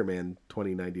Spider-Man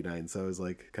 2099, so I was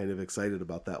like kind of excited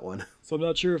about that one. So I'm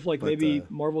not sure if like But maybe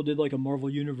Marvel did like a Marvel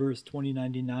Universe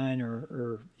 2099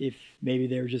 or if maybe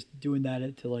they were just doing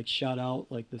that to like shout out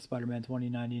like the Spider-Man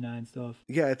 2099 stuff.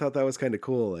 yeah, I thought that was kind of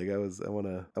cool. Like I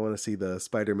want to see the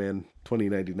Spider-Man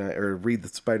 2099 or read the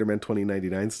Spider-Man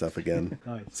 2099 stuff again.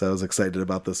 Nice. So I was excited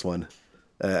about this one.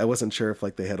 I wasn't sure if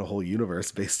like they had a whole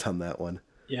universe based on that one.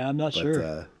 Yeah, I'm not But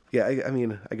sure. yeah, I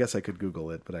mean, I guess I could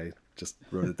Google it, but I just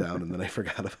wrote it down and then I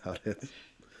forgot about it.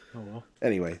 Oh well.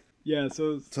 Anyway, Yeah,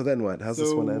 so so then what? How's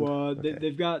this one end? Okay.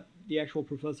 they've got the actual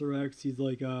Professor X. He's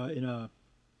like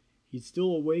he's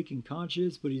still awake and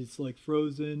conscious, but he's like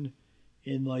frozen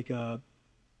in like a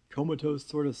comatose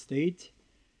sort of state.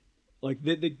 Like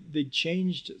they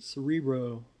changed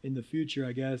Cerebro in the future,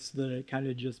 I guess, so that it kind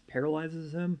of just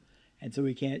paralyzes him, and so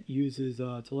he can't use his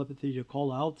telepathy to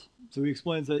call out. So he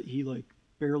explains that he like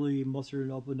barely mustered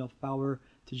up enough power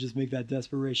to just make that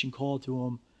desperation call to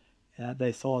him that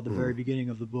they saw at the Hmm. very beginning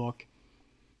of the book.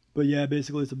 But yeah,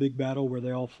 basically it's a big battle where they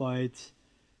all fight,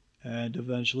 and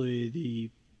eventually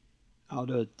the out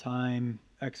of time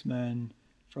X-Men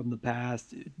from the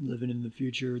past living in the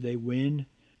future, they win.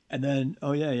 And then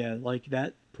oh yeah, like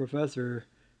that professor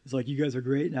is like, you guys are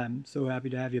great and I'm so happy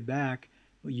to have you back,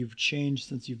 but you've changed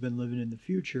since you've been living in the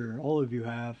future. All of you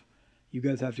have. You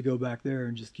guys have to go back there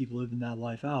and just keep living that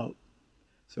life out.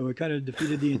 So it kind of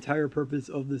defeated the entire purpose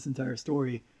of this entire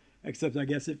story, except I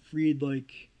guess it freed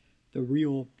like the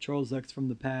real Charles X from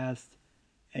the past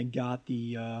and got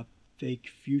the fake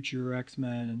future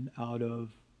X-Men out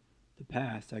of the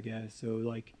past, I guess. So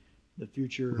like the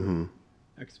future Hmm.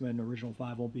 X-Men original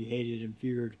 5 won't be hated and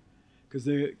feared because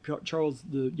the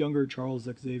younger Charles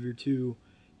Xavier too,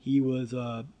 he was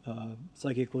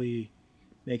psychically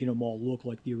making them all look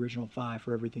like the original 5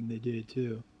 for everything they did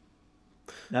too.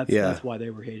 Yeah. That's why they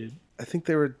were hated. I think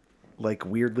they were like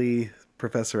weirdly,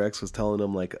 Professor X was telling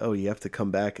them like, oh, you have to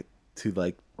come back to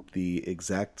like the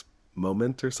exact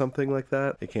moment or something like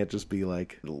that. It can't just be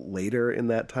like later in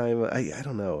that time. I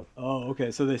don't know. Oh,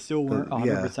 okay. So they still weren't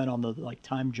Yeah. 100% on the like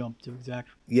time jump to exact.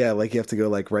 Yeah, like you have to go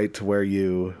like right to where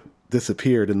you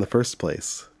disappeared in the first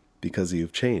place because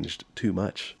you've changed too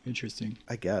much, Interesting.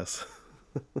 I guess.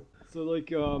 So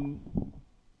like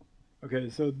okay,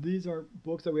 so these aren't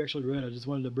books that we actually read. I just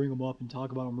wanted to bring them up and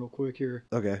talk about them real quick here.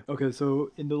 Okay. Okay,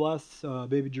 so in the last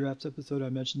Baby Giraffes episode, I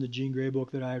mentioned the Jean Grey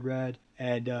book that I had read,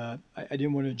 and I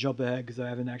didn't want to jump ahead because I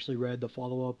haven't actually read the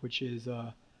follow-up, which is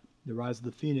The Rise of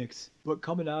the Phoenix. But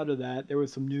coming out of that, there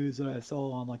was some news that I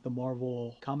saw on like the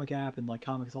Marvel comic app and like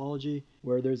Comixology,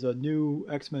 where there's a new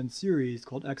X-Men series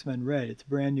called X-Men Red. It's a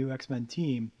brand new X-Men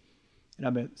team, and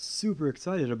I'm super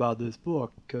excited about this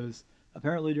book because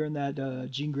apparently during that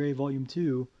Jean Grey Volume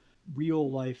 2,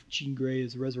 real life Jean Grey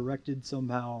is resurrected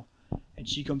somehow, and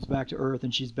she comes back to Earth,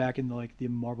 and she's back in like the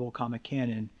Marvel comic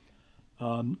canon.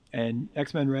 And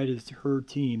X-Men Red is her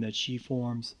team that she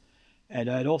forms. And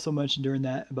I had also mentioned during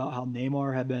that about how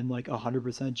Namor had been like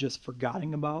 100% just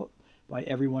forgotten about by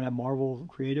everyone at Marvel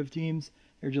creative teams.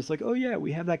 They're just like, oh yeah,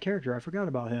 we have that character. I forgot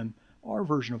about him. Our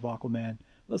version of Aquaman.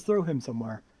 Let's throw him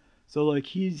somewhere. So like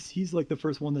he's like the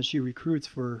first one that she recruits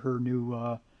for her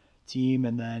new team,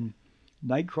 and then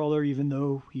Nightcrawler, even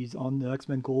though he's on the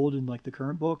X-Men Gold in like the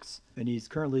current books, and he's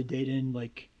currently dating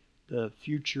like the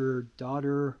future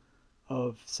daughter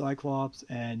of Cyclops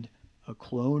and a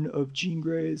clone of Jean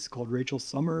Grey's called Rachel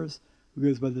Summers, who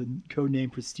goes by the code name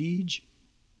Prestige.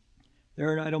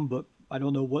 They're an item, but I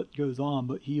don't know what goes on,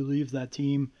 but he leaves that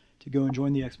team to go and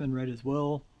join the X-Men Red as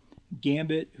well.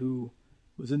 Gambit, who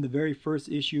was in the very first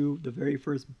issue, the very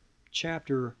first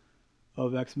chapter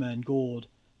of X-Men Gold,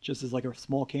 just as like a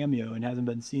small cameo and hasn't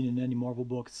been seen in any Marvel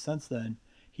books since then.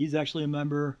 He's actually a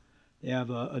member. They have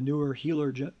a newer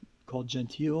healer called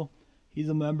Gentile. He's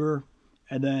a member.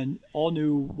 And then all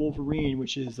new Wolverine,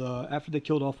 which is after they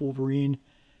killed off Wolverine,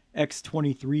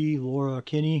 X-23, Laura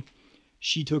Kinney,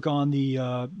 she took on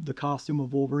the costume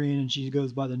of Wolverine, and she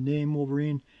goes by the name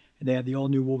Wolverine. And they have the all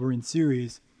new Wolverine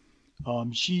series.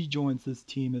 She joins this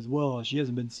team as well. She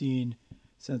hasn't been seen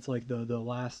since like the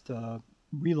last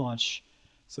relaunch,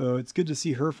 so it's good to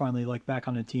see her finally like back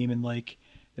on the team. And like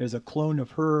there's a clone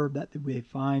of her that they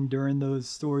find during those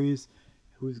stories,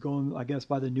 who's going I guess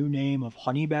by the new name of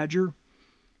Honey Badger.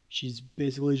 She's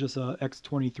basically just a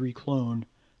X-23 clone,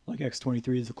 like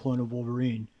X-23 is a clone of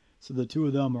Wolverine. So the two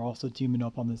of them are also teaming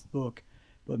up on this book.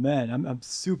 But man, I'm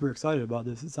super excited about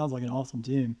this. It sounds like an awesome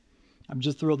team. I'm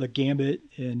just thrilled that Gambit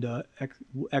and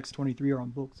X-23 are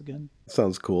on books again.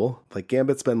 Sounds cool. Like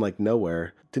Gambit's been like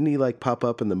nowhere. Didn't he like pop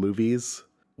up in the movies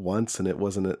once and it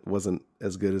wasn't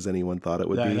as good as anyone thought it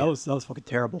would be? That was fucking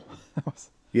terrible.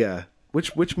 Yeah.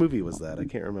 Which movie was that? I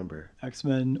can't remember.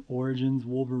 X-Men Origins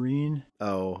Wolverine.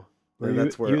 Oh. Where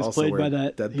that's where he was played by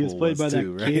that Deadpool he was played by that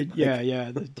too, kid. right?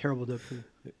 Yeah, the terrible Deadpool.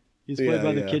 He was played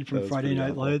by the kid from Friday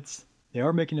Night Lights. They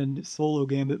are making a solo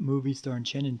Gambit movie starring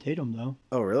Channing Tatum, though.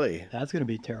 Oh, really? That's going to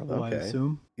be terrible, okay. I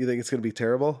assume. You think it's going to be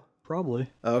terrible? Probably.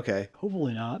 Oh, okay.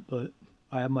 Hopefully not, but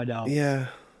I have my doubts. Yeah,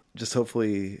 just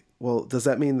hopefully. Well, does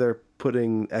that mean they're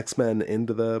putting X-Men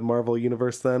into the Marvel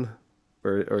universe then?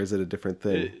 Or is it a different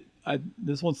thing?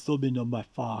 This one's still being done by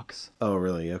Fox. Oh,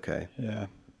 really? Okay. Yeah.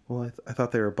 Well, I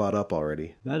thought they were bought up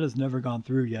already. That has never gone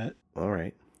through yet. All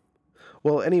right.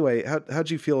 Well, anyway,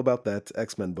 how'd you feel about that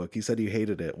X-Men book? You said you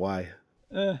hated it. Why?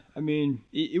 I mean,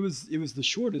 it was the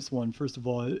shortest one. First of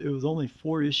all, it was only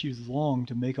 4 issues long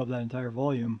to make up that entire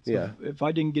volume. So yeah. If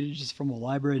I didn't get it just from a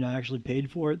library and I actually paid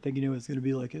for it, thinking it was going to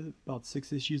be like about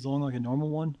 6 issues long, like a normal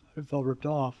one, I felt ripped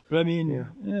off. But I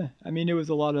mean, I mean, it was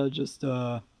a lot of just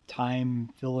time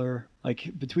filler,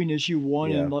 like between issue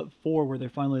 1 and 4, where they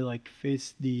finally like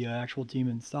face the actual team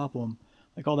and stop them.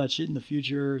 Like all that shit in the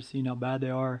future, seeing how bad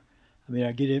they are. I mean,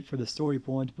 I get it for the story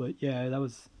point, but yeah, that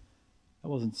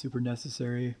wasn't super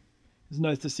necessary. It was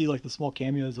nice to see like the small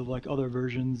cameos of like other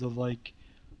versions of like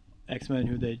X-Men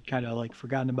who they'd kind of like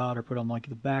forgotten about or put on like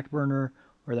the back burner,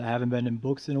 or that haven't been in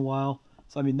books in a while.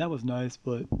 So I mean, that was nice,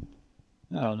 but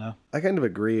I don't know. I kind of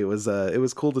agree. It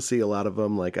was cool to see a lot of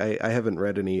them. Like I haven't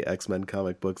read any X-Men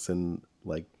comic books in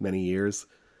like many years,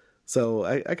 so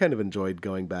I kind of enjoyed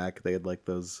going back. They had like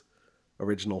those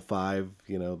original 5,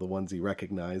 you know, the ones you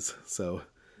recognize. So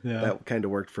that kind of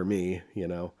worked for me, you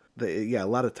know. A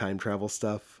lot of time travel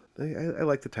stuff. I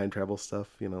like the time travel stuff,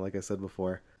 you know, like I said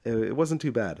before. It wasn't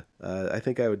too bad. I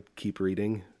think I would keep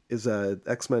reading. Is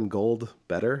X-Men Gold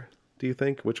better, do you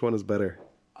think? Which one is better?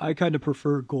 I kind of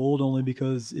prefer Gold only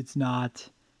because it's not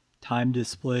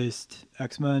time-displaced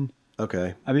X-Men.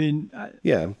 Okay. I mean,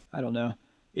 Yeah. I don't know.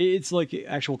 It's like an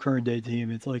actual current day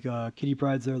team. It's like Kitty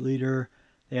Pryde's their leader.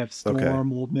 They have Storm,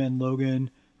 Okay. Old Man Logan,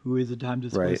 who is a time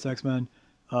displaced Right. X-Men.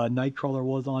 Nightcrawler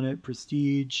was on it,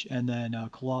 Prestige, and then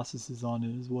Colossus is on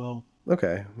it as well.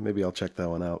 Okay, maybe I'll check that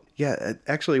one out. Yeah,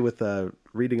 actually, with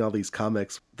reading all these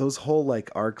comics, those whole like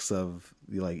arcs of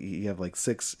you have like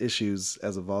 6 issues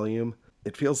as a volume.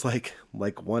 It feels like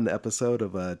one episode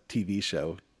of a TV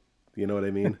show. You know what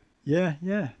I mean? Yeah,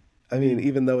 yeah. I mean,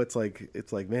 even though it's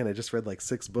like man, I just read like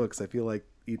 6 books. I feel like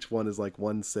each one is like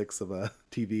 1/6 of a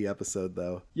TV episode,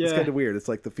 though. Yeah. It's kind of weird. It's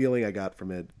like the feeling I got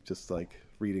from it, just like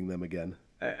reading them again.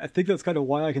 I think that's kind of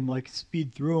why I can like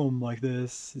speed through them like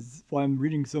this. Is why I'm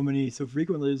reading so many so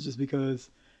frequently. Is just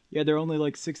because, yeah, they're only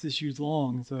like 6 issues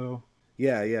long, so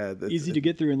Yeah. easy to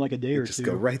get through in like a day or just two.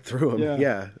 go right through them. Yeah.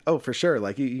 Yeah. Oh, for sure.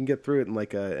 Like you can get through it in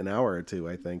like an hour or two,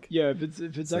 I think. Yeah, if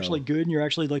it's actually good and you're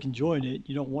actually like enjoying it,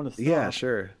 you don't want to stop. Yeah,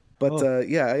 sure. But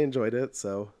yeah, I enjoyed it,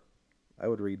 so I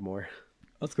would read more.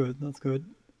 That's good. That's good.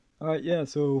 All right, yeah.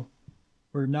 So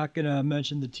we're not gonna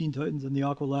mention the Teen Titans and the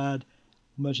Aqualad.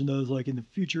 We'll mention those like in the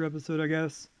future episode, I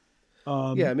guess.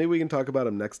 Yeah, maybe we can talk about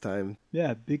them next time.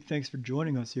 Yeah, big thanks for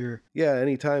joining us here. Yeah,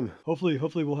 anytime. Hopefully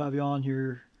we'll have you on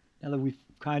here now that we've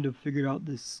kind of figured out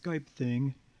this Skype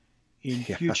thing in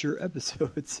future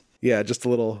episodes. Yeah, just a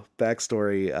little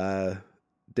backstory.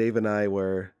 Dave and I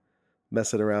were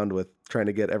messing around with trying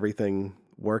to get everything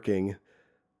working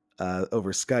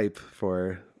over Skype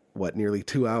for nearly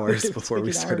 2 hours before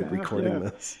we started recording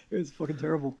this. It was fucking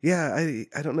terrible. Yeah,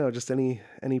 I don't know, just any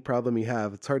problem you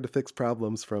have. It's hard to fix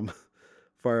problems from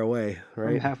far away,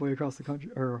 right? From halfway across the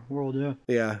country or world, yeah.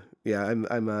 Yeah.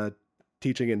 I'm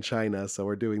teaching in China, so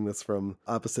we're doing this from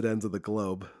opposite ends of the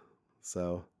globe.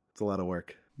 So it's a lot of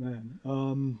work. Man.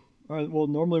 All right. Well,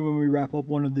 normally when we wrap up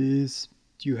one of these,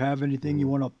 do you have anything you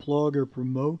want to plug or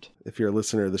promote? If you're a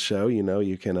listener of the show,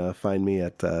 you can find me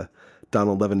at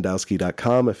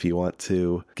donaldlewandowski.com if you want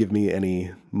to give me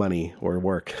any money or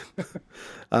work.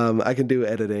 I can do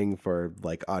editing for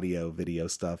like audio, video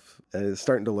stuff.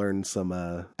 Starting to learn some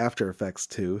After Effects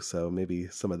too, so maybe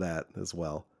some of that as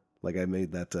well. Like I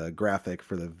made that graphic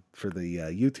for the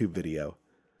YouTube video.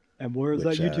 And where is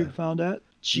that YouTube found at?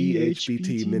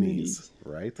 GHBT Minis,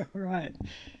 right? All right.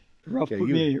 Ralph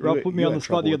put me on the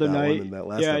spot the other night.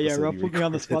 Yeah. Ralph put me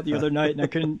on the spot the other night, and I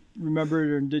couldn't remember it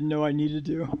or didn't know I needed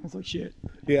to. I was like, shit.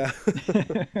 Yeah.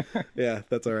 Yeah,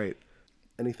 that's all right.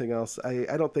 Anything else?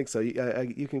 I don't think so.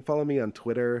 You can follow me on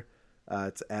Twitter.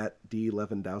 It's at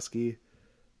 @DLewandowski.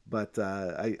 But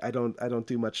I don't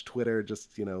do much Twitter.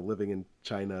 Just living in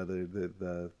China,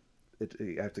 I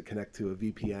have to connect to a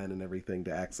VPN and everything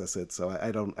to access it. So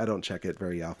I don't check it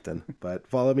very often. But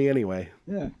follow me anyway.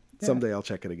 Yeah. Someday I'll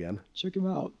check it again. Check him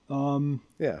out.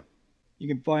 Yeah. You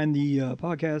can find the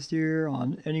podcast here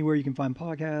on anywhere you can find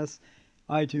podcasts,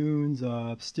 iTunes,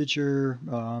 Stitcher,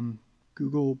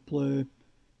 Google Play.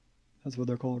 That's what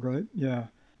they're called, right? Yeah.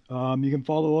 You can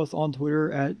follow us on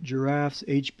Twitter at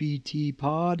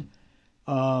GiraffesHBTPod.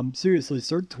 Seriously,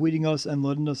 start tweeting us and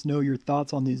letting us know your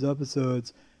thoughts on these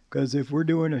episodes. Because if we're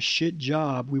doing a shit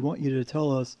job, we want you to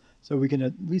tell us so we can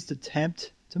at least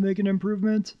attempt to make an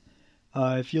improvement.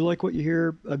 If you like what you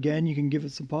hear, again, you can give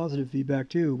us some positive feedback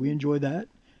too. We enjoy that.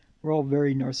 We're all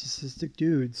very narcissistic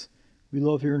dudes. We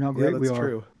love hearing how great we are.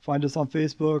 True. Find us on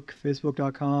Facebook,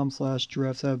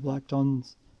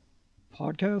 facebook.com/giraffeshaveblacktongues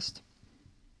podcast.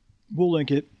 We'll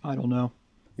link it. I don't know.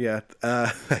 Yeah,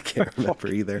 I can't remember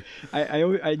either.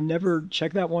 I never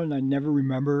check that one. I never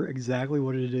remember exactly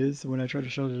what it is. So when I try to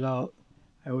shout it out,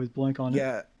 I always blank on it.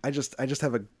 Yeah, I just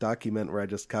have a document where I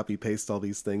just copy paste all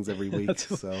these things every week.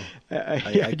 So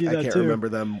I do that I can't too. remember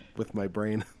them with my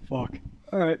brain. Fuck.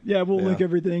 All right. Yeah, we'll link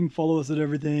everything. Follow us at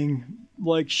everything.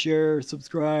 Like, share,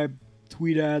 subscribe,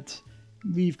 tweet at,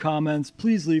 leave comments.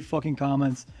 Please leave fucking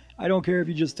comments. I don't care if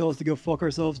you just tell us to go fuck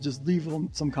ourselves. Just leave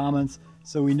some comments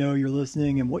so we know you're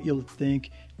listening and what you think,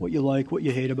 what you like, what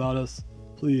you hate about us.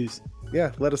 Please.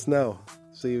 Yeah, let us know.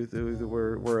 See,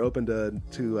 we're open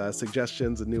to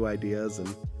suggestions and new ideas,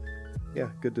 and yeah,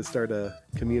 good to start a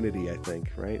community. I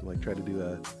think, right? Like try to do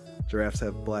a Giraffes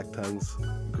Have Black Tongues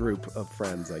group of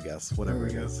friends. I guess whatever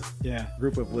it is. Yeah,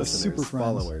 group of listeners,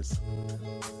 followers.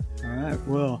 All right.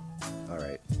 Well. All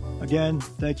right. Again,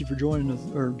 thank you for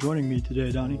joining me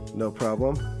today, Donnie. No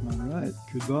problem. All right.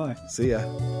 Goodbye. See ya.